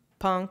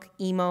 punk,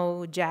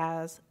 emo,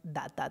 jazz, ...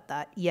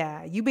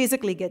 Yeah, you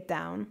basically get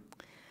down.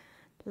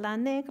 La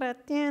negra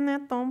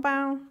tiene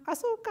tombao,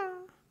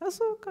 azúcar,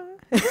 azúcar.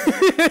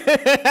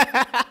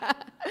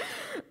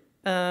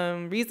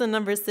 Reason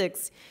number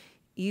 6,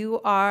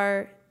 you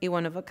are a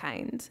one of a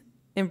kind.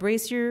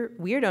 Embrace your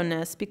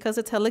weirdo-ness because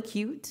it's hella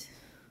cute.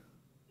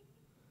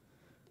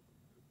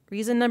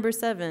 Reason number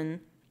 7,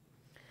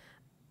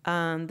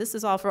 This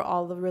is all for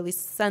all the really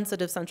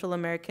sensitive Central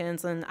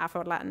Americans and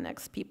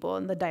Afro-Latinx people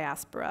in the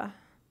diaspora.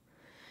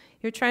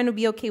 You're trying to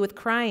be okay with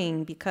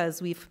crying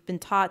because we've been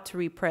taught to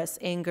repress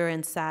anger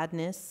and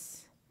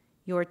sadness.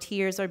 Your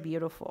tears are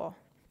beautiful.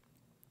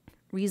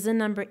 Reason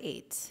number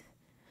 8,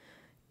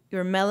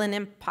 your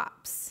melanin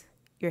pops.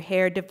 Your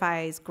hair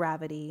defies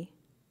gravity.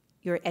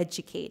 You're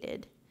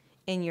educated.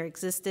 And your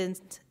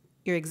existence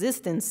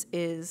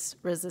is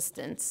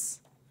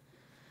resistance.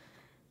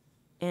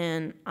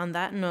 And on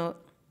that note,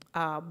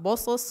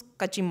 vos sos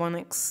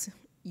cachimonics.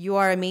 You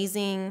are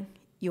amazing.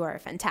 You are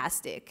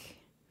fantastic.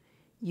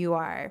 You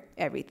are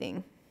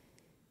everything.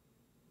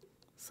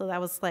 So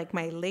that was like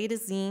my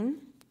latest zine.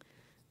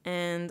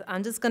 And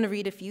I'm just going to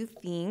read a few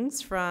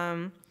things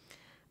from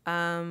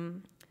a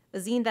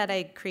zine that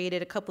I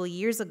created a couple of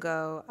years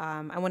ago.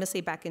 I want to say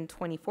back in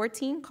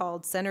 2014,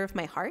 called Center of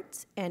My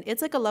Heart. And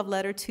it's like a love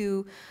letter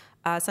to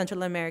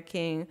Central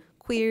American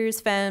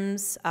queers,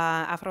 femmes,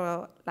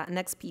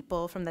 Afro-Latinx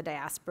people from the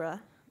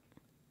diaspora.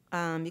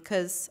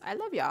 Because I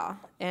love y'all,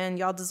 and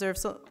y'all deserve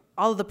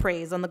all of the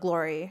praise and the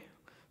glory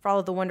for all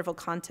of the wonderful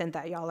content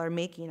that y'all are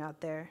making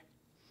out there.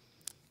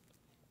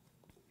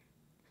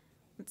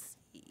 Let's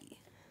see.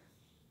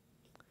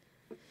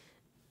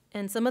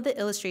 And some of the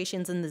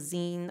illustrations in the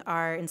zine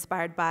are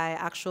inspired by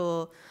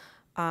actual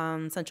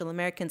Central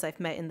Americans I've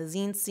met in the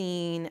zine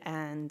scene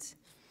and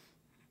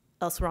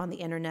elsewhere on the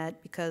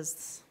internet,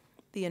 because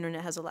the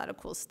internet has a lot of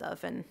cool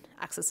stuff and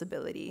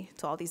accessibility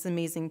to all these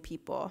amazing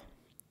people.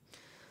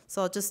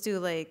 So I'll just do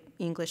like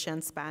English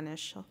and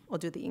Spanish. I'll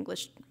do the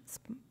English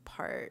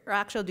part, or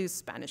actually I'll do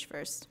Spanish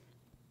first.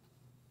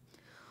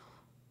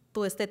 Tu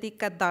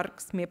estética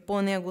darks me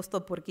pone a gusto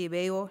porque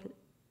veo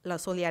la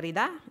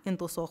solidaridad en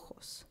tus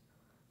ojos.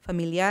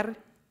 Familiar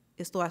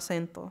es tu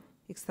acento,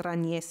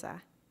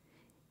 extrañeza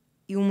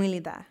y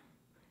humildad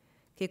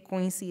que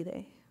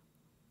coincide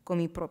con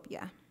mi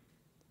propia.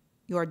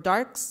 Your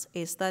darks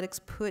aesthetics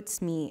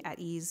puts me at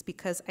ease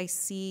because I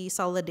see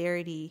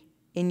solidarity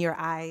in your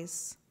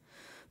eyes.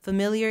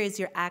 Familiar is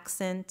your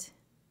accent,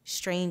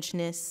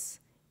 strangeness,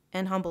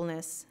 and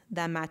humbleness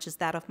that matches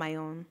that of my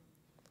own.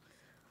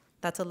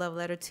 That's a love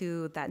letter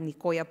to that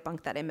Nicoya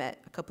punk that I met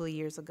a couple of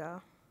years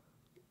ago.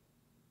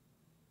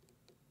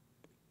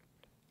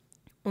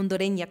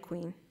 Hondureña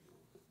queen.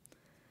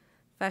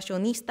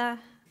 Fashionista,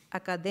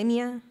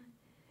 academia,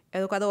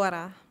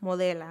 educadora,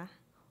 modela.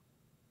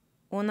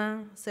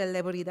 Una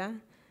celebridad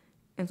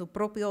en su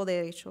propio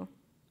derecho.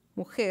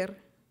 Mujer,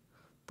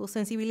 tu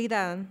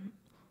sensibilidad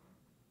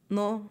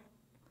no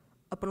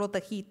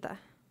apologética.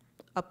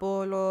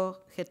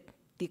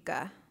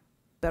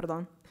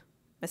 Perdón,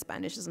 my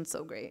Spanish isn't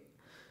so great.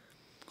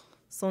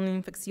 Son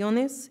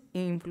infecciones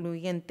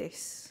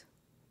influyentes.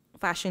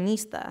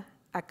 Fashionista,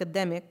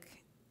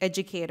 academic,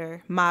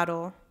 educator,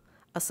 model,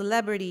 a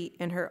celebrity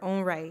in her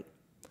own right.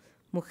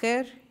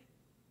 Mujer,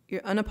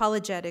 your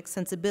unapologetic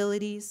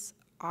sensibilities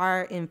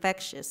are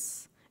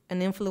infectious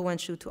and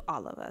influential to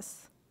all of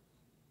us.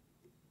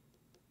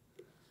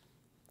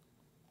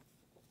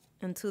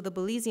 And to the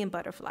Belizean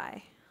butterfly.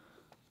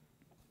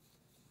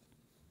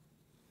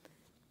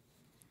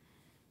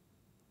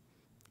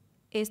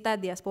 Esta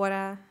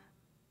diáspora,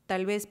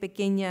 tal vez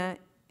pequeña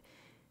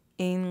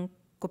en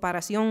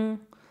comparación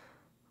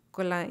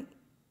con la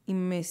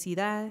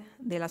inmensidad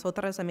de las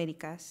otras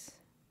Américas,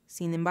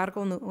 sin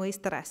embargo,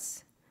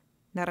 nuestras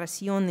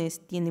narraciones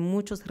tienen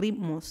muchos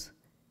ritmos,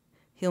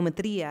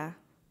 geometría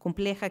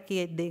compleja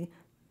que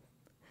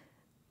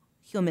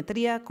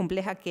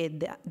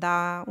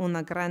da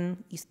una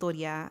gran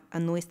historia a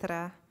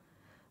nuestra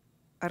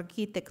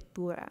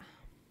arquitectura.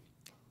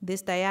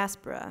 This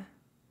diaspora,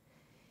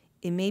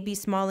 it may be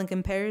small in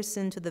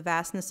comparison to the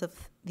vastness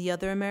of the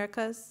other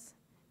Americas,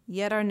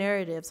 yet our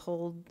narratives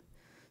hold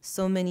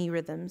so many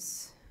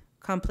rhythms,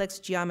 complex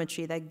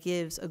geometry that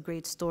gives a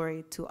great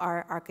story to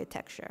our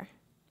architecture.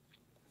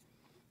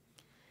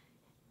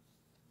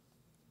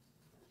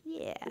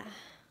 Yeah,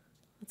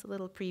 that's a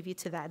little preview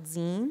to that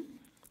zine.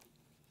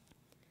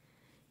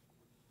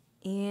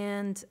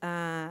 And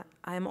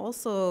I'm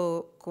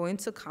also going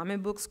to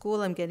comic book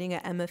school. I'm getting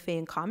an MFA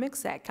in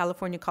comics at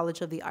California College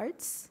of the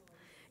Arts.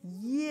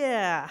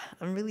 Yeah,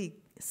 I'm really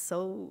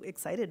so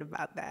excited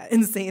about that.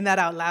 And saying that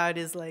out loud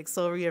is like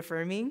so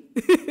reaffirming.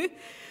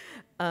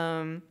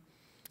 The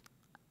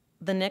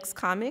next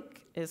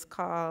comic is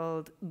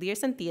called Dear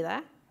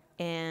Sentida,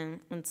 and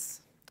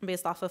it's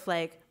based off of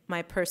like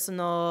my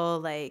personal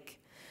like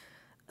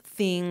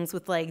things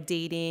with like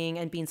dating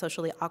and being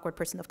socially awkward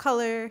person of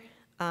color.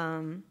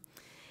 And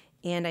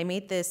I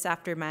made this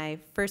after my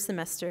first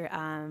semester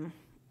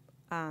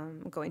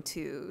going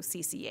to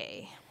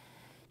CCA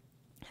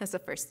as the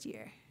first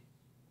year.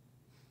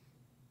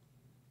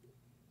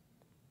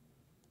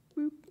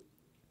 Boop.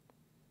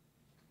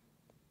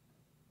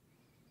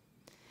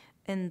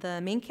 And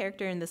the main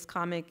character in this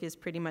comic is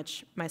pretty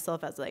much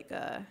myself as like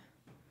a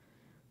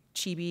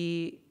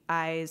chibi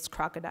eyes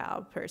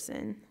crocodile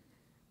person.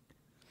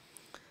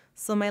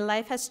 So my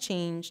life has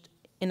changed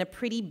in a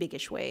pretty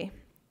biggish way.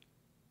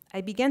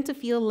 I began to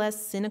feel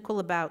less cynical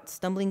about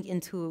stumbling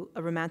into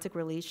a romantic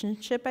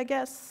relationship, I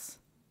guess.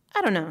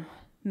 I don't know.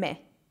 Meh.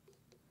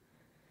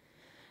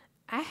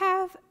 I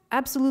have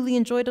absolutely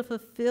enjoyed a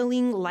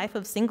fulfilling life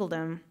of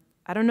singledom.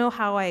 I don't know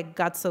how I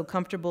got so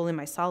comfortable in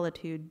my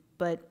solitude,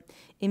 but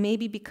it may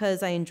be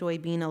because I enjoy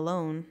being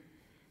alone.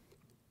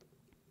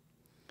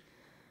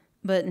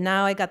 But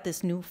now I got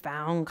this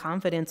newfound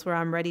confidence where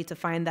I'm ready to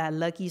find that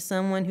lucky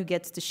someone who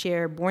gets to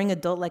share boring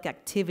adult-like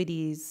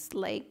activities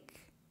like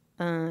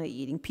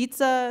eating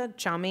pizza,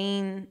 chow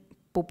mein,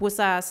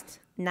 pupusas,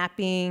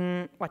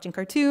 napping, watching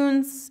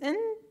cartoons, and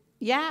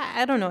yeah,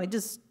 I don't know. I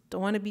just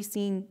don't want to be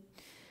seen.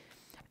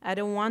 I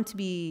don't want to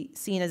be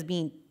seen as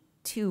being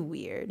too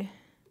weird.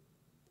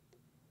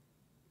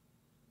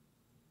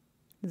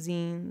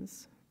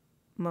 Zines,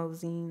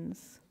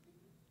 Mozines.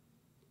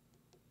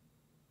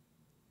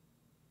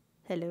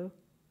 Hello.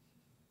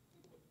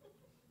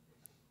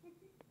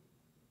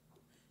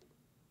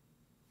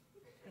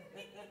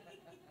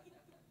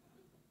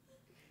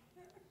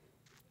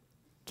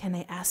 Can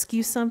I ask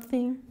you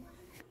something?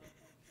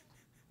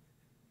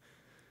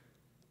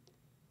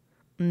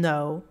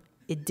 No,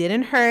 it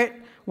didn't hurt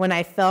when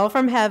I fell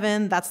from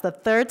heaven. That's the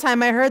third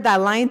time I heard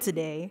that line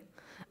today.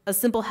 A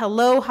simple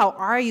hello, how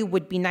are you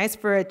would be nice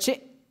for a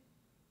chick.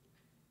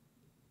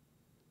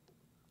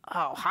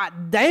 Oh,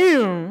 hot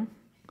damn.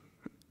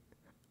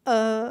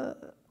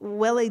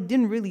 Well, I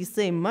didn't really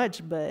say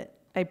much, but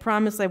I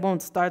promise I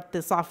won't start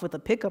this off with a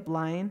pickup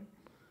line.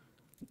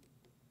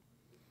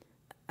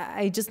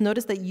 I just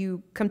noticed that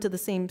you come to the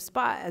same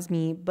spot as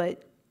me,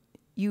 but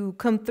you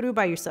come through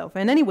by yourself.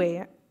 And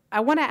anyway,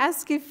 I want to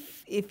ask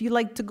if you'd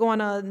like to go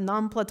on a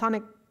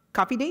non-platonic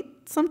coffee date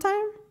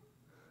sometime?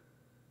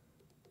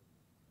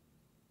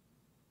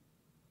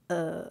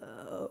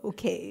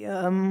 Okay,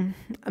 I'm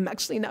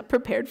actually not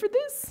prepared for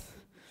this.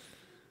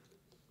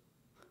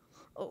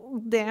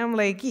 Oh, damn,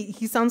 like,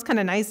 he sounds kind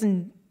of nice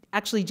and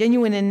actually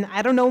genuine, and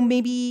I don't know,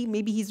 maybe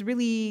he's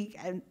really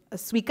a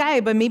sweet guy,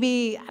 but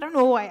maybe, I don't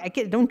know, I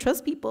don't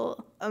trust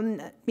people.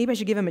 Maybe I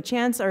should give him a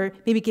chance, or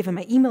maybe give him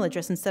my email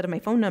address instead of my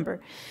phone number.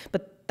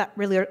 But that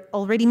really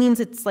already means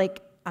it's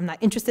like, I'm not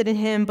interested in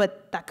him,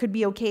 but that could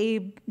be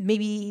okay.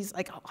 Maybe he's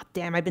like, oh,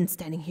 damn, I've been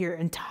standing here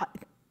and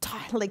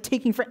like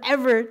taking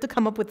forever to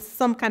come up with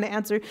some kind of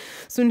answer.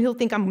 Soon he'll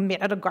think I'm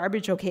made out of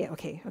garbage. Okay. I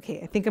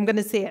think I'm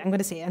gonna say it. I'm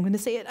gonna say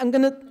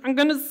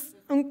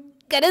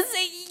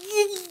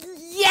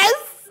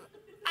yes.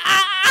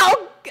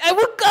 I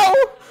will go.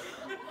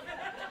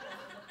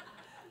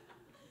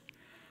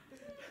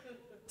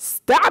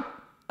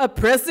 Stop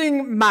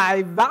oppressing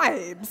my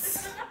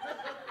vibes.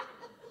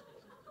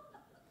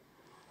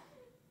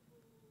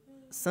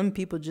 Some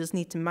people just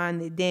need to mind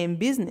their damn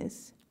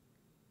business.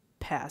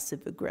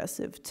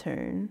 Passive-aggressive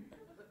turn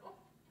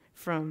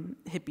from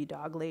hippie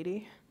dog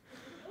lady.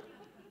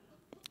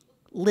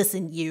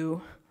 Listen,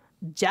 you.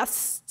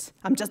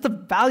 I'm just a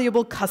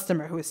valuable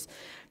customer who is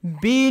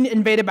being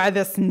invaded by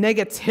this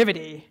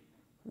negativity.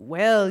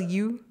 Well,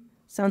 you.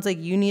 Sounds like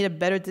you need a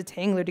better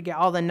detangler to get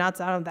all the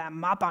knots out of that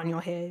mop on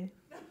your head.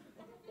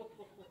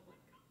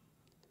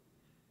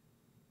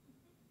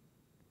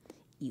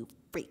 You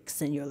freaks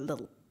and your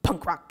little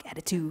punk rock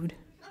attitude.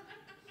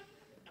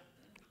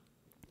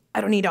 I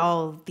don't need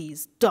all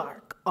these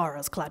dark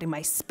auras clouding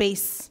my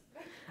space.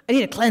 I need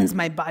to cleanse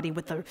my body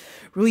with the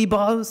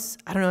rooibos.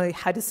 I don't know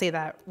how to say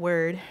that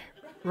word.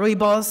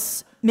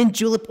 Rooibos, mint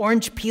julep,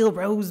 orange peel,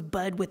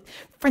 rosebud with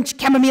French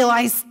chamomile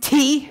iced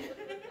tea.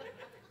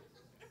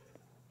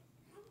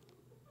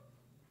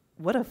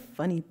 What a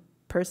funny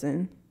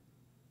person.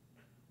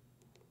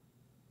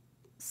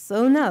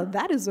 So now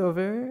that is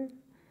over,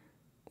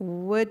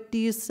 what do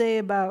you say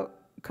about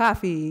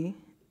coffee?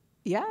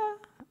 Yeah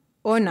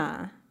or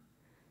nah?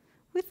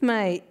 With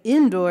my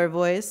indoor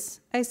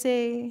voice, I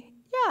say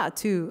yeah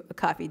to a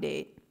coffee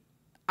date.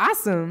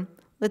 Awesome.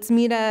 Let's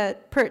meet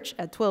at Perch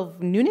at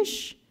 12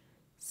 noonish.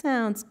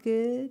 Sounds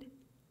good.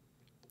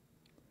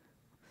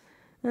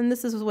 And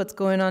this is what's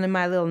going on in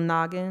my little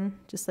noggin,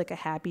 just like a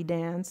happy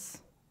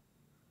dance.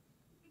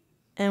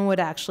 And what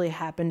actually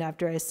happened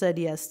after I said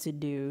yes to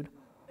dude.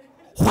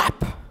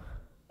 Whap!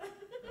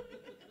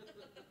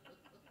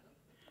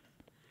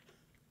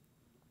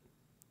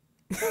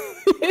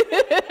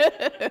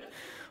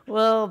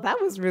 Well, that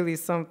was really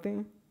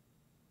something.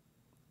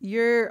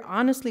 You're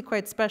honestly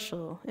quite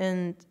special,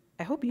 and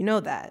I hope you know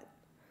that.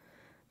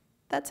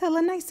 That's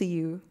hella nice of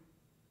you.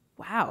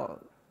 Wow,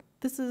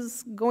 this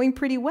is going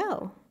pretty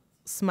well.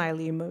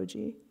 Smiley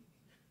emoji.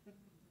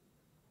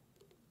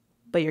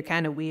 But you're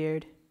kind of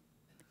weird.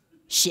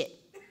 Shit.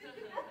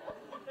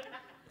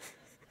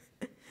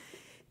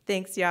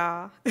 Thanks,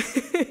 y'all.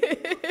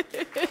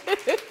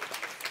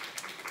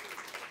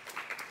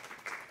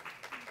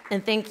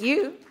 And thank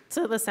you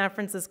to the San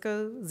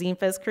Francisco Zine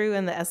Fest crew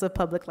and the SF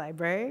Public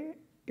Library.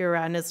 Your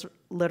roundness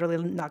literally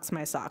knocks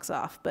my socks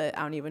off, but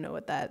I don't even know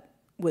what that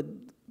would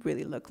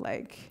really look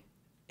like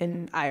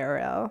in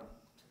IRL.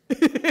 I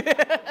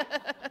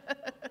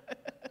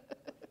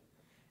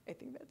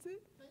think that's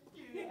it. Thank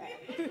you. Yeah.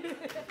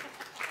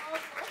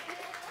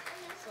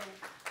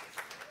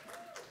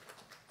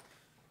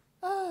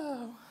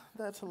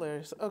 That's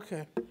hilarious.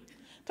 Okay.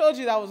 Told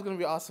you that was going to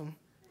be awesome.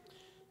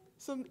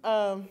 So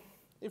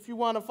if you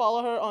want to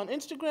follow her on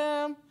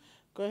Instagram,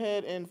 go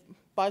ahead and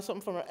buy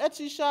something from her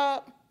Etsy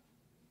shop.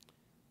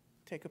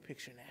 Take a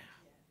picture now.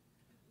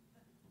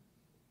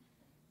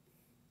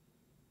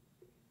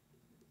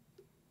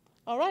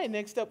 All right,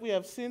 next up we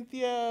have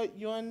Cynthia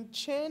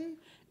Cheng.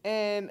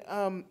 And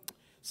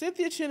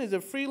Cynthia Cheng is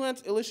a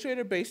freelance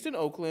illustrator based in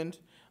Oakland.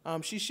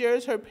 She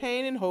shares her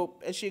pain and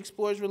hope as she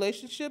explores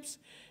relationships,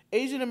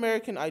 Asian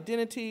American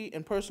identity,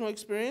 and personal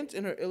experience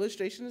in her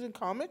illustrations and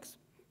comics.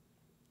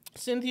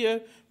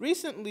 Cynthia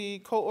recently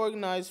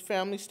co-organized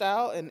Family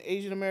Style, an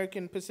Asian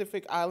American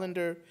Pacific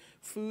Islander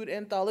food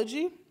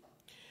anthology,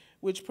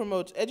 which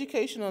promotes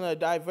education on the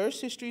diverse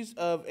histories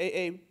of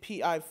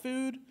AAPI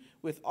food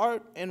with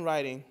art and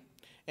writing.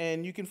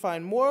 And you can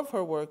find more of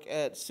her work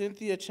at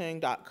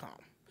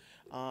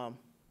cynthiacheng.com.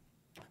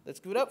 Let's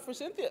give it up for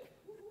Cynthia.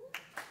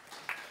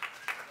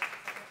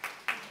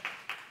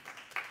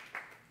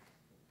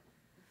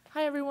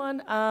 Hi,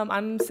 everyone.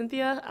 I'm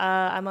Cynthia.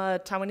 I'm a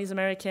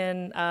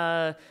Taiwanese-American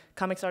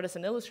comics artist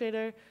and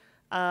illustrator.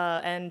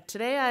 And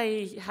today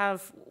I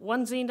have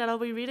one zine that I'll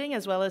be reading,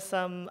 as well as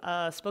some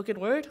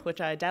spoken word,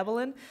 which I dabble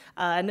in.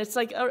 And it's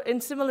like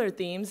in similar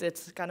themes.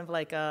 It's kind of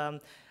like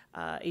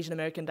Asian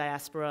American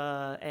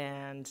diaspora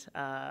and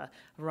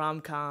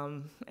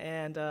rom-com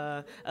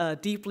and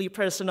deeply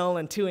personal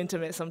and too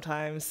intimate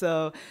sometimes.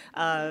 So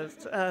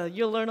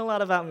you'll learn a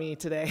lot about me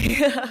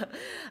today.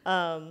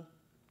 All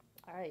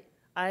right.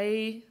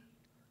 I'm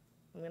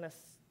going to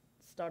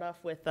start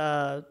off with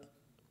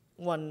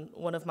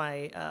one of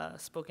my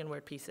spoken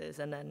word pieces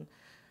and then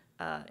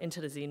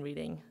into the zine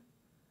reading.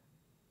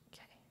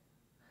 Okay.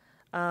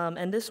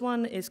 And this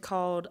one is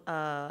called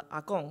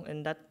Agong,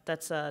 and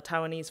that's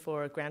Taiwanese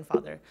for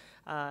grandfather.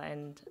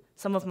 And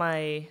some of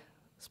my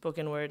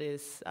spoken word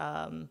is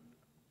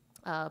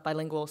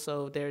bilingual,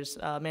 so there's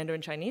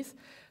Mandarin Chinese.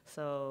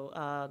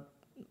 So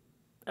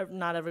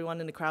not everyone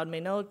in the crowd may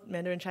know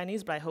Mandarin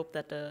Chinese, but I hope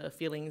that the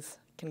feelings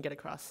can get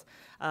across.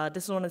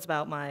 This one is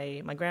about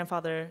my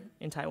grandfather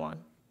in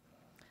Taiwan.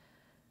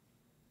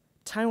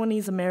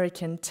 Taiwanese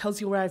American tells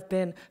you where I've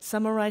been,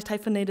 summarized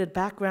hyphenated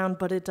background,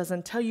 but it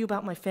doesn't tell you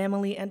about my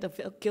family and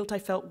the guilt I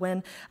felt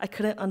when I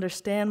couldn't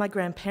understand my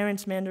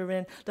grandparents'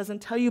 Mandarin,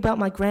 doesn't tell you about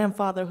my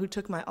grandfather who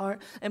took my art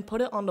and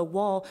put it on the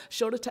wall,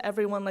 showed it to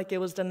everyone like it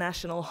was the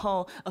National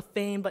Hall of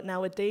Fame, but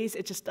nowadays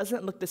it just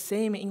doesn't look the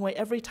same, 因为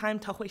every time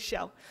他会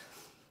笑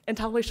and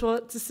他会说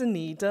这是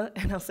你的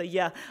and I'll say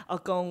yeah, 阿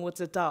公我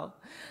知道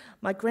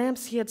My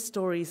gramps, he had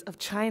stories of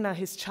China,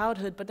 his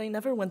childhood, but they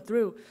never went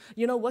through.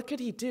 You know, what could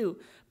he do?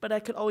 But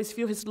I could always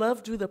feel his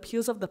love through the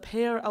peels of the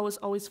pear. I was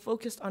always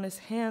focused on his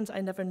hands.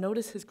 I never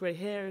noticed his gray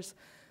hairs.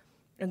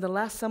 And the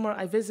last summer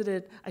I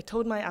visited, I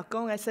told my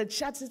Agong, I said,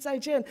 下次再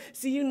见,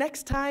 see you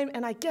next time.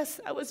 And I guess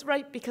I was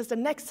right, because the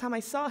next time I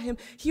saw him,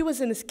 he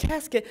was in his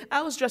casket.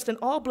 I was dressed in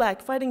all black,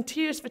 fighting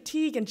tears,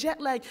 fatigue, and jet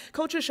lag,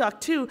 culture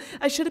shock too.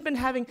 I should have been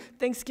having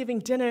Thanksgiving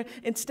dinner.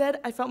 Instead,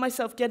 I felt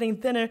myself getting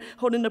thinner,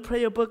 holding the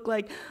prayer book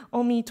like,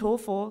 Omi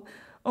Tofo,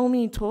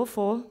 Omi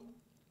Tofo.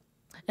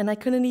 And I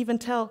couldn't even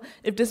tell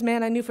if this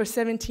man I knew for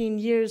 17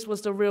 years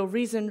was the real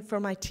reason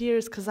for my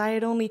tears, because I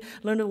had only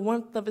learned the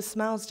warmth of his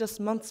smiles just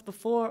months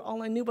before.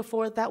 All I knew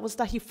before that was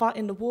that he fought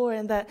in the war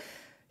and that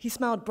he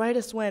smiled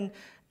brightest when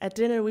at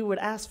dinner we would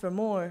ask for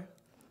more.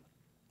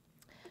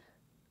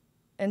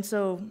 And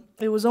so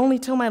it was only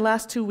till my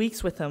last 2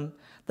 weeks with him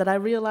that I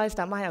realized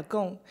that my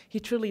Agong, he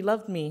truly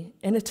loved me.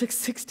 And it took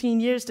 16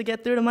 years to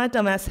get through to my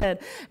dumbass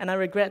head, and I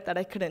regret that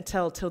I couldn't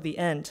tell till the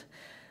end.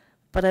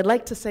 But I'd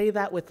like to say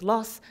that with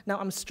loss, now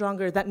I'm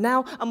stronger, that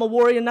now I'm a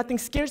warrior, nothing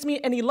scares me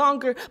any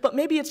longer. But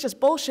maybe it's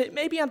just bullshit,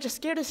 maybe I'm just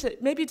scared of shit,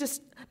 maybe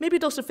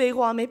都是废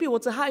话, maybe 我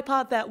只害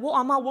怕 that 我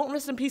阿嬷 won't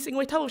rest in peace, 因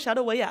为她不晓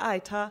得我也爱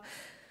她.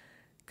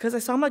 Because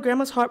I saw my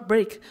grandma's heart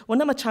break. 我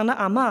那么长的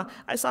阿嬷,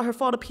 I saw her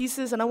fall to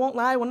pieces, and I won't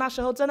lie, 我那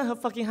时候真的很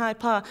fucking 害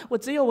怕. 我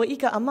只有我一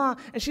个阿嬷,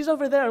 and she's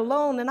over there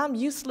alone, and I'm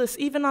useless,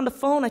 even on the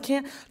phone. I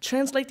can't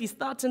translate these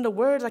thoughts into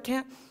words. I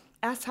can't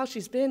ask how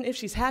she's been, if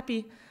she's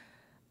happy.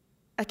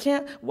 I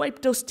can't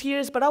wipe those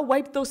tears, but I'll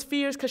wipe those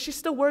fears, because she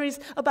still worries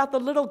about the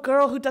little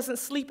girl who doesn't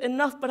sleep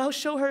enough, but I'll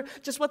show her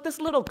just what this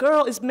little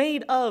girl is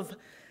made of.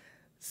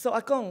 So,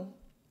 Agong,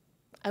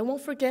 I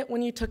won't forget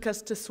when you took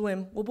us to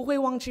swim. 我不会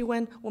忘记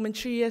when 我们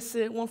去夜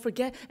市. Won't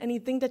forget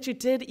anything that you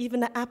did,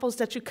 even the apples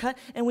that you cut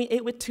and we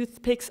ate with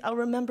toothpicks. I'll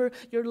remember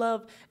your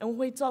love. And 我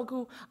会照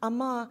顾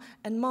Ama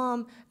and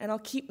Mom, and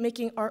I'll keep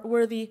making art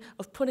worthy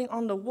of putting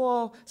on the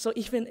wall, so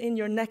even in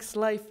your next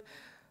life,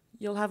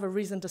 you'll have a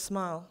reason to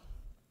smile.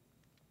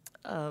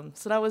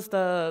 So that was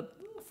the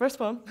first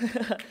poem.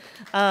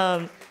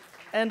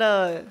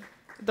 The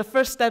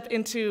first step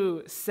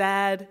into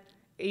sad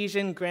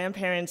Asian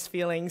grandparents'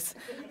 feelings,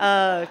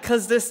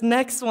 because this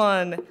next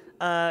one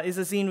is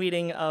a zine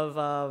reading of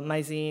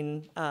my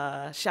zine,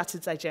 下次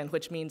再见,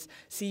 which means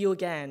see you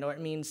again, or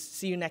it means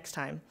see you next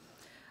time.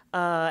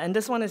 And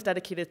this one is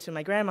dedicated to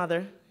my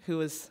grandmother, who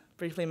was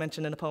briefly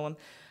mentioned in the poem.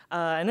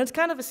 And it's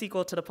kind of a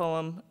sequel to the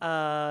poem,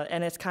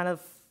 and it's kind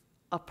of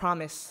a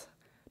promise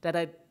that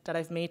I'd that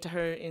I've made to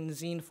her in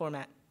zine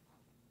format.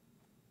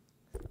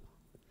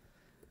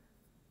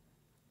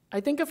 I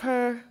think of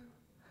her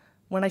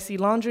when I see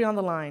laundry on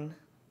the line.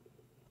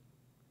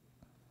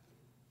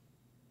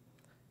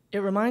 It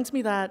reminds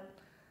me that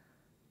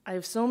I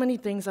have so many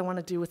things I want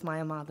to do with my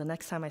ama the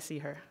next time I see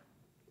her.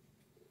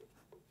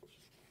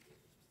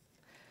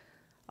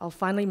 I'll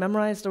finally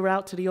memorize the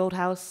route to the old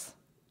house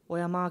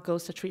where ama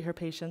goes to treat her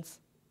patients.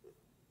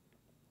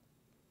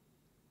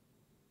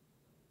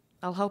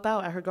 I'll help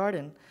out at her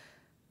garden,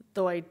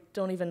 though I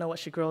don't even know what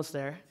she grows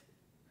there.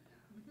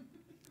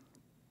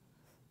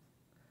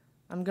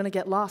 I'm gonna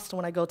get lost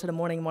when I go to the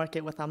morning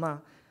market with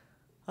ama.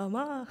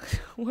 Ama,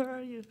 where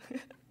are you?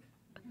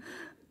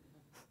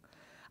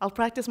 I'll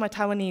practice my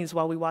Taiwanese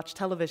while we watch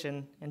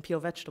television and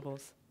peel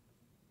vegetables.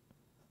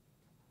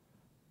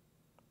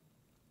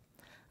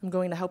 I'm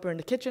going to help her in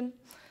the kitchen,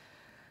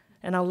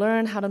 and I'll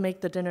learn how to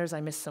make the dinners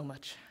I miss so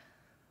much.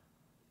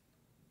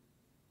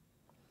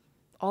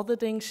 All the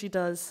things she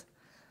does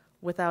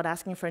without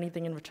asking for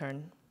anything in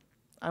return.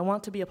 I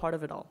want to be a part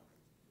of it all.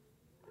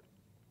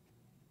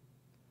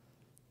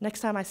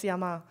 Next time I see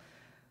ama,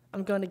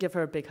 I'm going to give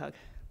her a big hug.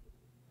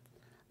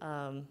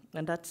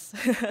 And that's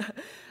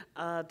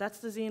that's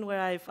the zine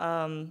where I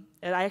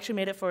actually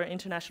made it for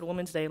International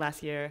Women's Day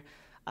last year,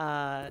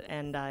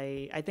 and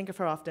I think of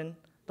her often.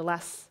 The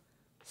last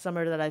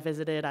summer that I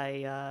visited,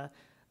 I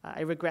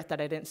regret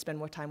that I didn't spend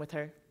more time with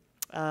her,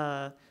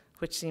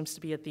 which seems to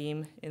be a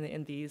theme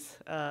in these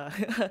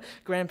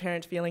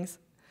grandparent feelings.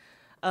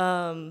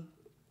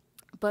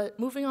 But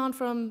moving on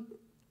from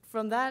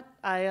that,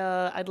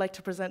 I'd like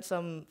to present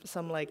some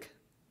like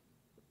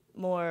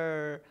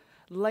more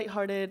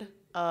lighthearted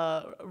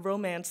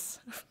romance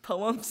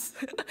poems.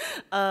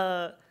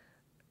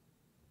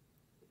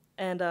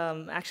 And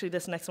actually,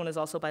 this next one is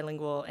also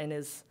bilingual and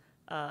is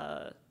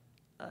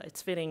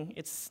it's fitting.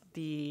 It's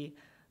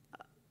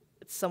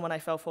someone I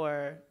fell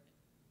for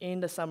in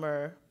the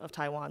summer of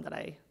Taiwan that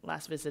I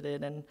last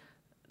visited, and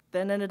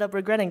then ended up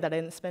regretting that I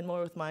didn't spend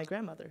more with my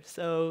grandmother.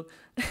 So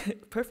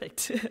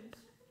perfect.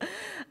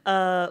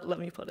 Let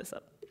me pull this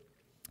up.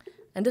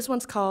 And this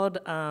one's called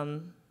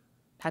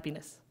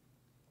Happiness.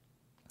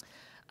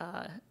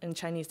 In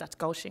Chinese, that's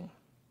高兴。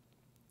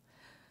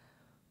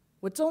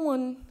我中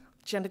文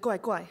讲得怪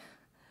怪，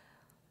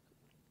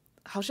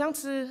好像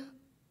是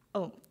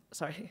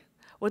，sorry，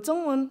 我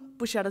中文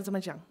不晓得怎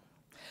么讲，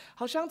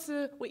好像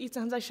是我一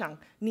直在想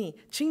你，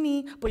请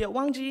你不要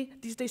忘记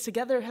these days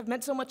together have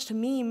meant so much to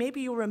me.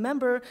 Maybe you'll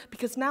remember,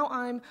 because now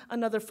I'm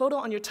another photo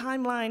on your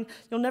timeline.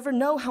 You'll never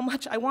know how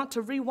much I want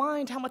to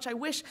rewind, how much I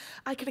wish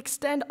I could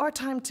extend our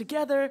time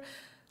together.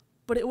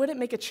 But it wouldn't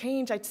make a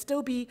change. I'd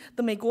still be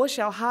the 美国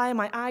小孩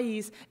my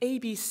eyes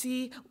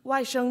ABC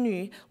外甥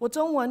女，我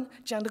中文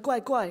讲得怪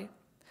怪。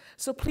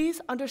So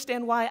please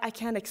understand why I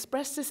can't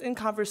express this in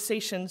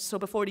conversation. So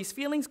before these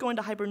feelings go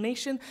into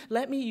hibernation,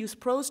 let me use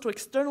prose to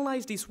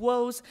externalize these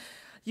woes.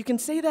 You can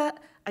say that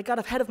I got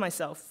ahead of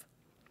myself,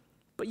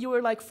 but you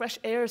were like fresh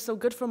air, so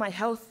good for my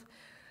health.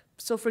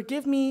 So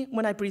forgive me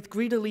when I breathe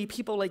greedily.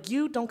 People like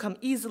you don't come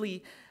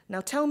easily.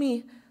 Now tell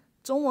me,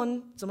 中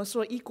文怎么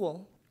说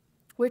equal?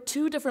 We're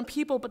two different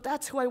people, but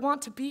that's who I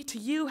want to be to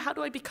you. How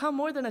do I become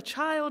more than a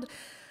child?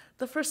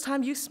 The first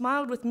time you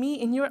smiled with me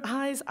in your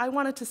eyes, I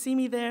wanted to see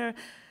me there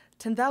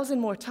 10,000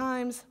 more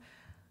times.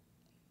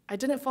 I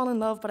didn't fall in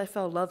love, but I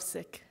felt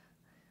lovesick.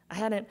 I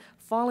hadn't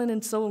fallen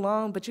in so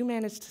long, but you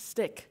managed to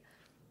stick.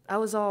 I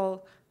was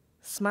all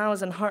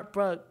smiles and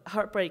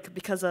heartbreak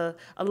because a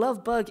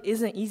love bug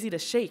isn't easy to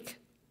shake.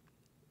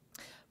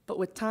 But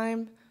with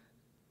time,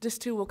 this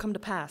too will come to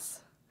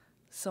pass.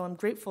 So I'm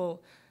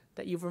grateful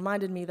that you've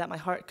reminded me that my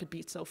heart could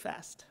beat so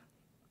fast.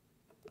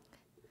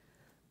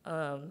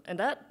 And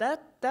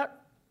that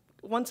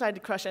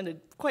one-sided crush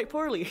ended quite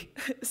poorly.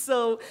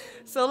 So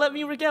let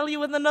me regale you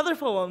with another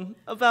poem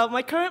about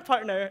my current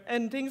partner,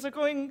 and things are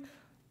going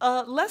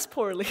less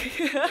poorly.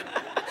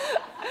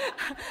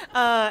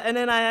 And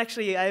then I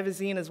have a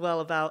zine as well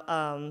about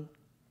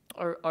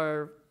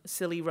our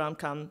silly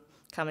rom-com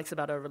comics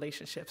about our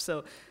relationship.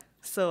 So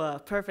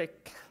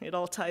perfect, it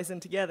all ties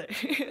in together.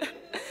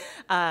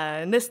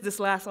 And this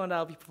last one that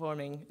I'll be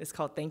performing is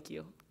called Thank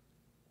You.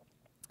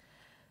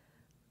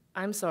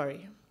 I'm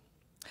sorry.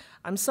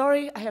 I'm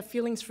sorry I have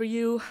feelings for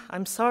you.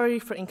 I'm sorry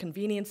for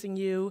inconveniencing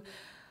you.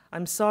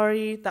 I'm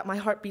sorry that my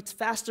heart beats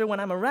faster when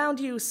I'm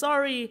around you.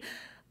 Sorry,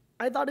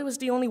 I thought it was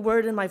the only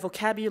word in my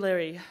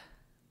vocabulary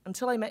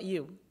until I met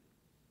you.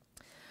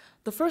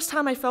 The first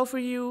time I fell for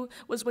you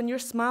was when your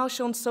smile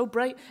shone so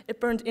bright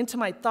it burned into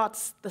my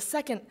thoughts. The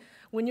second,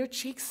 when your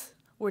cheeks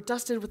were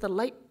dusted with a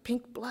light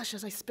pink blush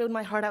as I spilled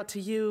my heart out to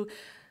you.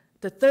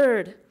 The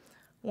third,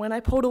 when I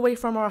pulled away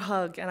from our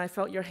hug and I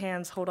felt your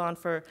hands hold on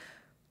for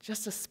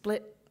just a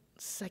split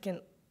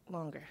second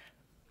longer.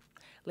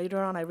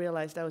 Later on, I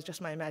realized that was just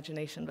my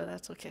imagination, but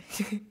that's okay.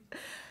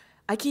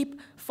 I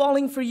keep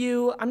falling for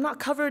you. I'm not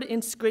covered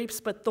in scrapes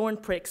but thorn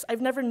pricks.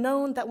 I've never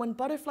known that when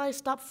butterflies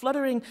stop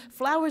fluttering,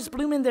 flowers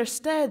bloom in their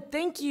stead.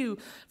 Thank you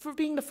for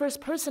being the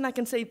first person I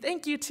can say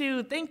thank you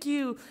to. Thank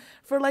you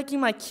for liking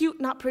my cute,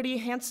 not pretty,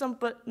 handsome,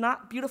 but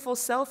not beautiful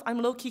self. I'm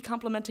low-key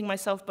complimenting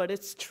myself, but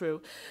it's true.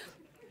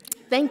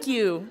 Thank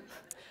you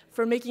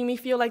for making me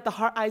feel like the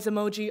heart eyes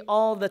emoji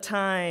all the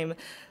time.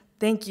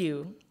 Thank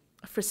you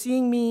for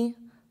seeing me,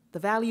 the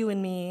value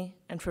in me,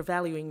 and for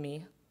valuing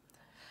me.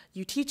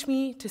 You teach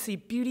me to see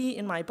beauty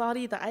in my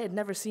body that I had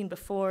never seen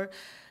before.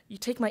 You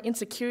take my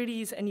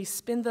insecurities and you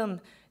spin them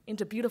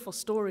into beautiful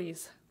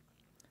stories.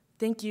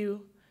 Thank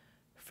you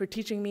for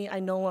teaching me I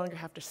no longer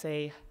have to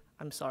say,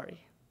 I'm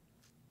sorry.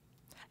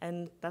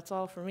 And that's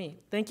all for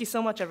me. Thank you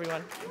so much,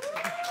 everyone.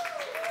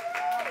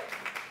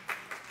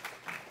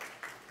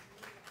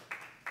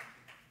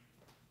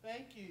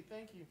 Thank you,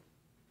 thank you.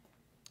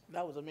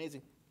 That was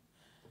amazing.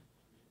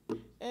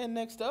 And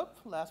next up,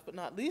 last but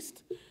not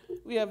least,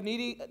 we have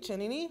Nidhi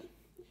Chanani.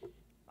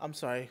 I'm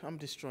sorry, I'm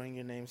destroying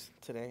your names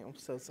today. I'm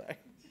so sorry.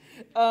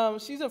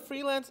 She's a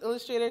freelance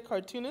illustrator,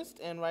 cartoonist,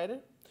 and writer.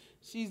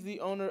 She's the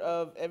owner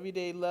of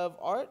Everyday Love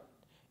Art,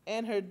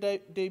 and her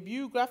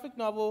debut graphic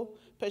novel,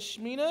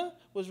 Pashmina,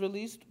 was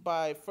released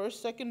by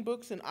First Second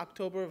Books in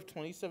October of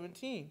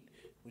 2017,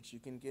 which you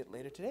can get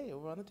later today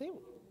over on the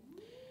table.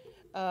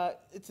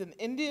 It's an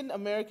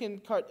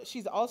Indian-American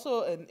she's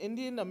also an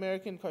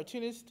Indian-American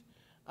cartoonist.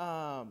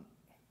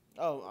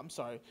 I'm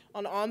sorry.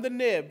 On the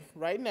nib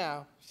right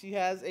now, she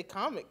has a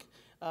comic,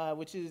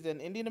 which is an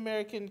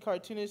Indian-American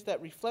cartoonist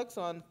that reflects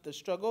on the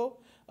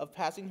struggle of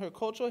passing her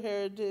cultural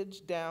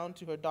heritage down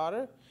to her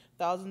daughter,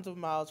 thousands of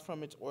miles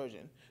from its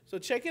origin. So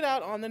check it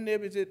out on the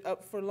nib. Is it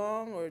up for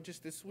long or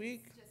just this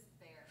week? It's just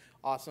there.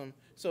 Awesome.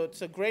 So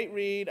it's a great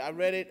read. I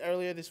read it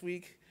earlier this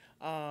week.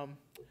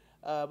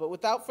 But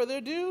without further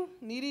ado,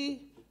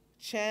 Nidhi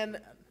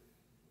Chanani.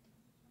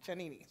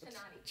 Chanani.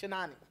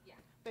 Yeah.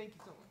 Thank you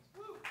so much.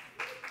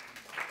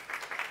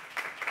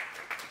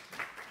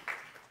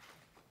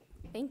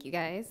 Thank you,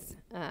 guys.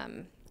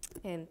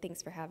 And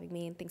thanks for having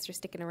me, and thanks for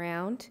sticking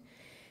around.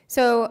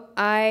 So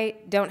I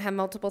don't have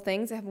multiple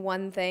things. I have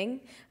one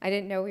thing. I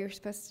didn't know we were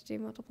supposed to do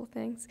multiple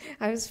things.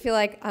 I just feel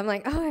like, I'm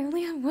like, oh, I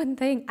only have one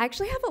thing. I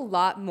actually have a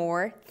lot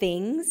more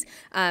things.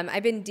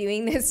 I've been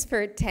doing this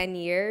for 10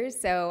 years,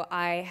 so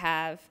I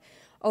have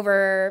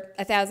over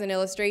 1,000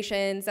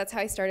 illustrations. That's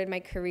how I started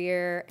my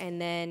career. And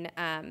then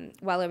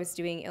while I was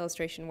doing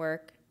illustration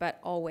work, but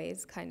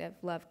always kind of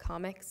loved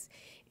comics.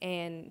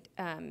 And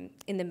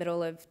in the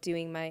middle of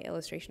doing my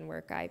illustration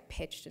work, I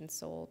pitched and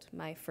sold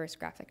my first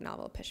graphic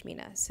novel,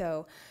 Pashmina.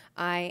 So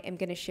I am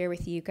going to share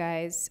with you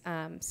guys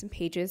some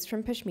pages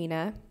from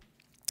Pashmina.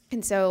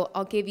 And so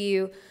I'll give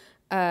you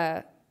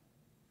a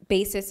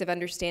basis of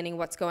understanding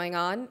what's going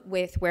on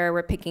with where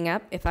we're picking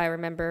up, if I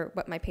remember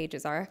what my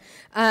pages are.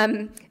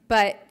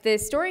 But the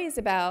story is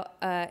about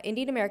an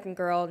Indian American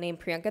girl named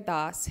Priyanka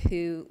Das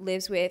who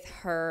lives with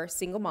her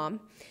single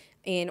mom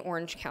in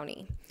Orange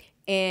County.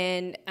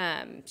 And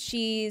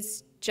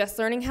she's just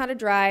learning how to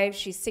drive.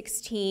 She's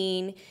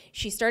 16.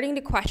 She's starting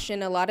to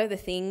question a lot of the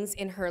things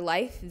in her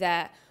life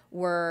that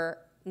were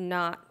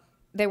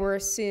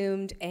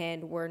assumed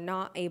and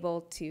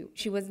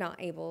she was not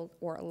able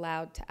or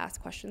allowed to ask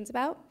questions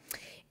about.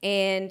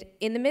 And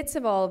in the midst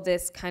of all of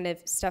this kind of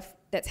stuff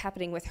that's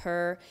happening with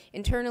her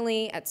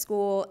internally at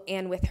school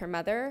and with her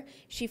mother,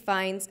 she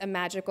finds a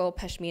magical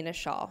Pashmina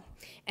shawl.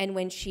 And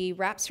when she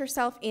wraps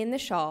herself in the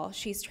shawl,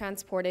 she's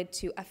transported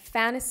to a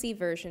fantasy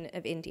version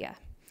of India.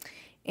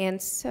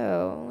 And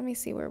so, let me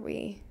see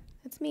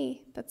that's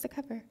me, that's the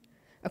cover.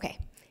 Okay,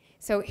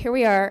 so here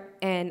we are,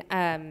 and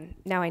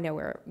now I know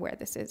where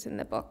this is in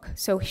the book.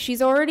 So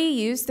she's already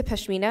used the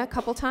Pashmina a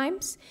couple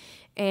times,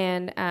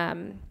 and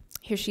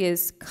here she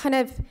is kind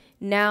of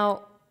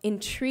now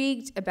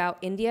intrigued about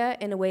India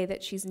in a way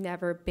that she's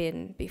never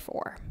been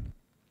before.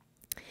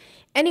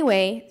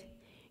 Anyway,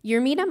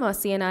 Yurmina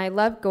Mosi and I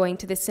love going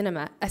to the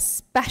cinema,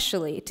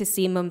 especially to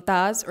see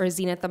Mumtaz or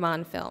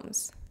Zine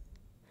films.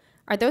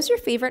 Are those your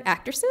favorite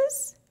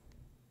actresses?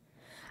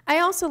 I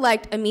also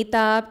liked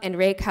Amitabh and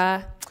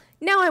Rekha.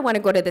 Now I want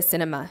to go to the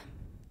cinema.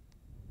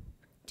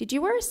 Did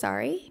you wear a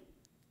sari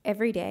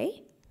every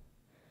day?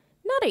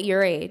 Not at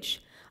your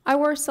age. I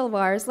wore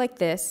salwars like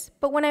this,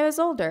 but when I was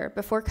older,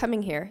 before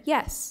coming here,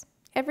 yes,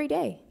 every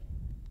day.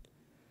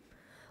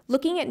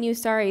 Looking at new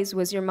saris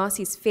was your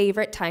Mausi's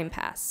favorite time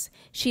pass.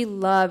 She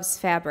loves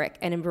fabric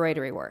and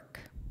embroidery work.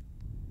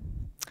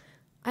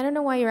 I don't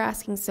know why you're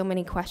asking so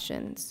many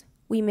questions.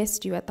 We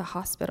missed you at the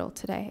hospital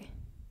today.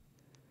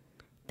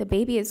 The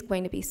baby is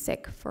going to be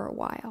sick for a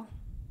while.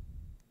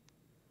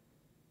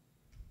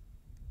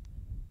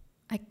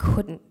 I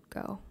couldn't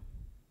go.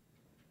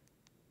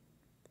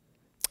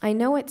 I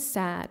know it's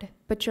sad,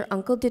 but your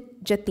Uncle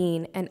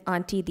Jatin and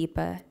Auntie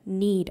Deepa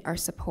need our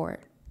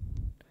support.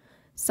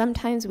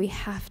 Sometimes we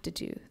have to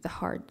do the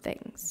hard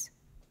things.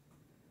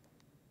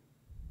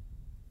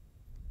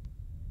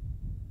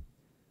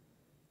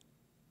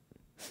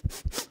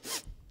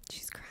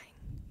 She's crying.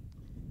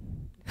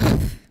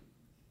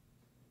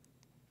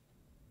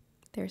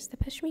 There's the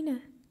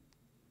pashmina.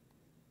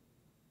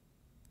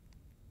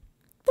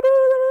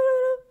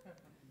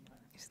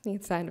 Just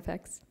need sound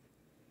effects.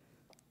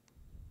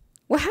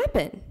 What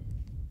happened?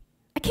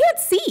 I can't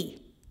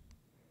see.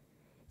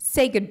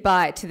 Say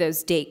goodbye to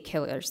those date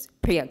killers,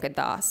 Priyanka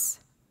Das.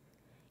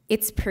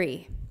 It's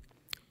Pri.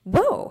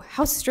 Whoa,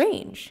 how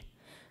strange.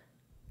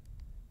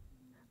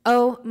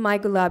 Oh, my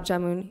gulab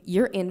jamun,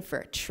 you're in for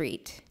a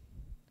treat.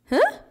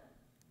 Huh?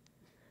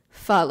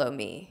 Follow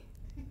me.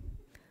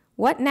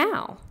 What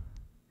now?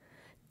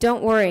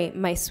 Don't worry,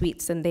 my sweet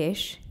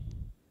Sandesh.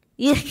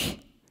 Yuck.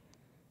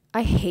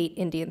 I hate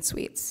Indian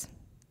sweets.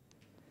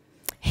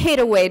 Hate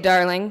away,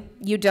 darling.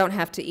 You don't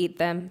have to eat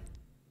them.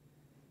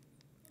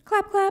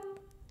 Clap, clap.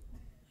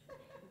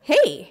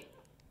 Hey.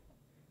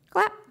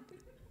 Clap.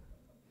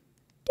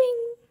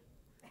 Ding.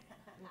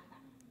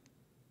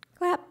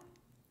 Clap.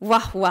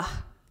 Wah, wah.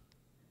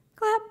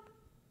 Clap.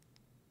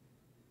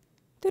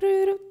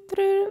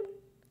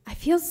 I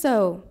feel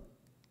so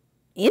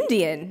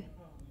Indian.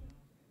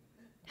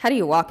 How do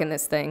you walk in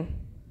this thing?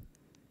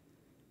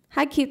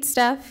 Hi, cute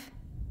stuff.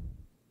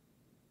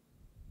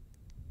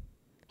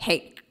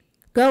 Hey,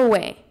 go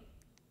away.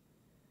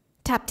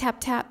 Tap, tap,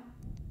 tap.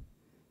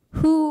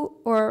 Who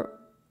or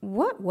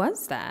what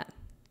was that?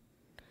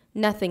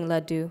 Nothing,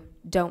 Laddu.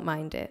 Don't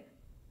mind it.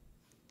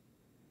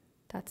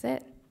 That's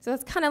it. So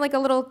it's kind of like a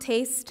little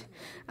taste.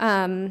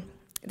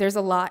 There's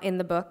a lot in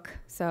the book,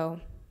 so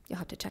you'll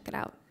have to check it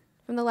out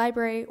from the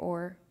library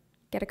or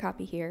get a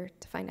copy here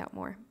to find out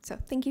more. So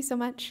thank you so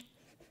much.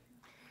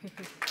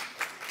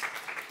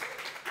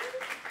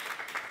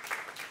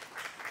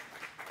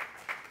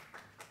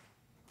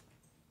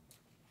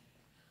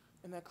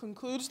 And that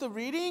concludes the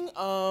reading.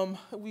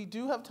 We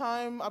do have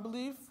time, I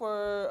believe,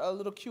 for a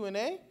little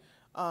Q&A.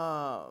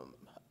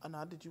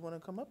 Anna, did you want to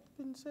come up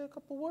and say a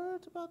couple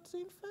words about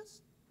Zine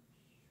Fest?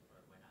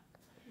 Sure, why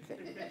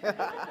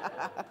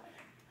not?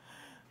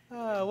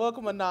 Okay.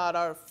 Welcome, Anad,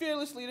 our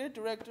fearless leader,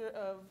 director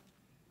of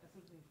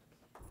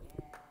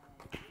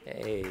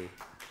Hey.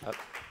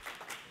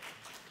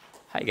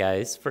 Hi,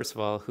 guys. First of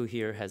all, who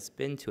here has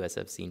been to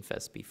SF Zine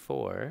Fest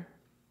before?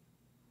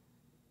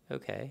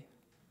 Okay.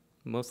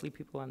 Mostly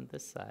people on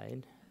this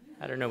side.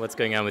 I don't know what's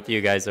going on with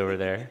you guys over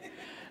there.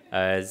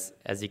 As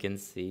you can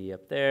see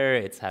up there,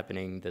 it's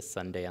happening this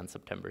Sunday on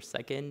September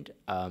 2nd.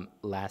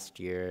 Last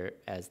year,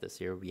 as this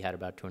year, we had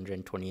about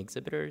 220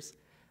 exhibitors.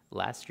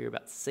 Last year,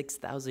 about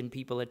 6,000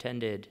 people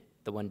attended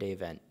the one-day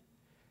event.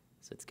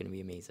 So it's going to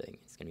be amazing.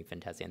 It's going to be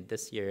fantastic. And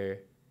this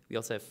year, we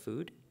also have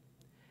food,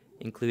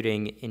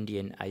 including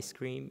Indian ice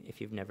cream,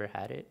 if you've never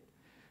had it.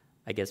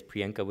 I guess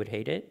Priyanka would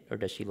hate it, or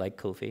does she like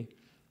kulfi?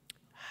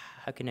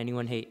 How can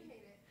anyone hate?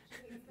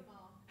 She hates them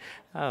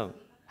all. Oh,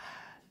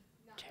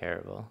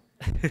 terrible.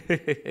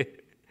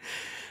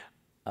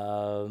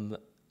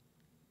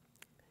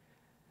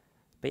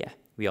 But yeah,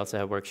 we also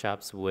have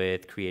workshops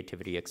with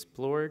Creativity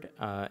Explored.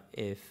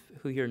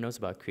 Who here knows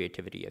about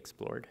Creativity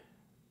Explored?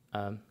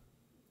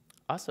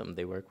 Awesome.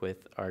 They work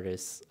with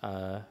artists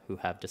who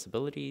have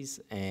disabilities,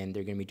 and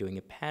they're going to be doing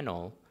a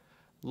panel.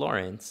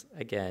 Lawrence,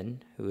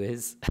 again, who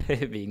is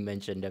being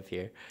mentioned up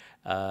here,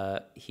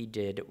 he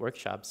did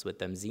workshops with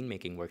them,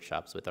 zine-making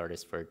workshops with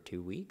artists for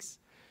 2 weeks.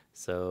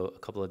 So a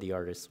couple of the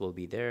artists will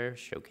be there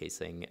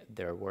showcasing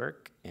their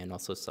work and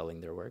also selling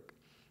their work.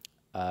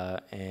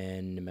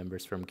 And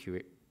members from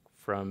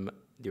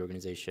the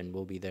organization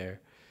will be there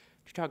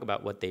to talk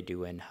about what they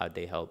do and how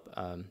they help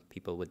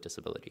people with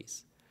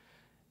disabilities.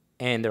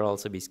 And there'll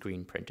also be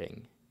screen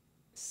printing.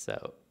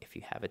 So if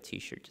you have a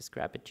t-shirt, just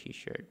grab a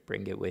t-shirt,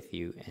 bring it with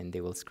you, and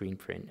they will screen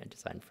print a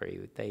design for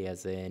you. They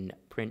as in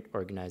print,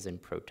 organize, and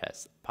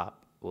protest.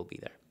 POP will be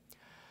there.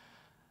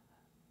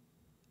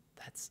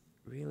 That's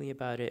really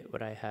about it,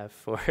 what I have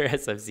for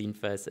SF Zine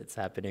Fest. It's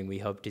happening. We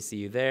hope to see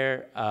you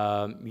there.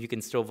 You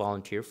can still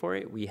volunteer for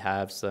it. We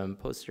have some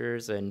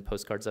posters and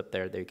postcards up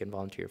there that you can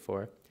volunteer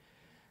for.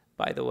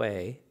 By the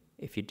way,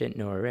 if you didn't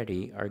know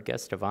already, our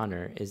guest of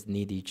honor is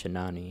Nidhi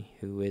Chanani,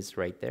 who is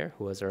right there,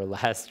 who was our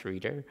last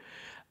reader.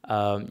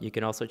 You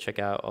can also check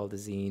out all the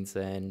zines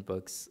and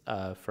books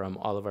from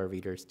all of our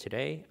readers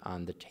today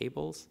on the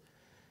tables.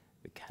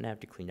 We kind of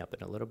have to clean up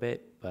in a little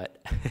bit,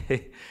 but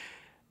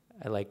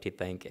I'd like to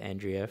thank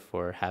Andrea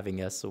for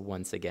having us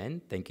once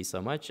again. Thank you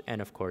so much.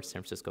 And of course,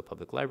 San Francisco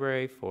Public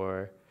Library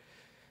for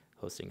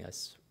hosting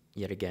us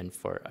yet again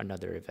for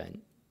another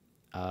event.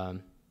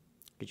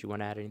 Did you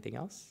want to add anything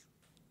else?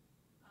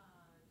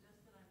 Just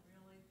that I'm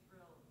really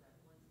thrilled that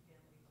once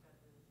again we've got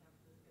the San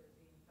Francisco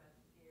Zine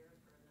Fest here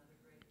for another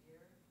great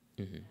year.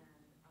 Mm-hmm. And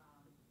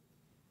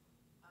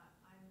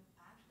I'm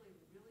actually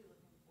really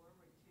looking forward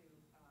to purchasing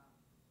some.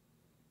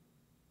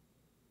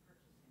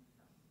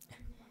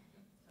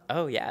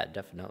 Oh, yeah,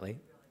 definitely.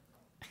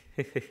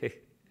 Did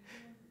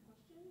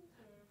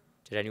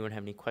anyone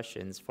have any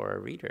questions for our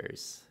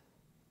readers?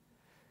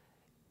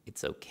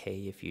 It's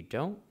okay if you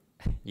don't.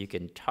 You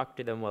can talk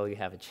to them while you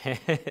have a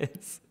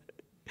chance.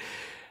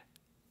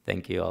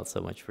 Thank you all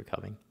so much for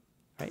coming.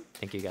 All right,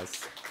 thank you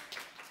guys.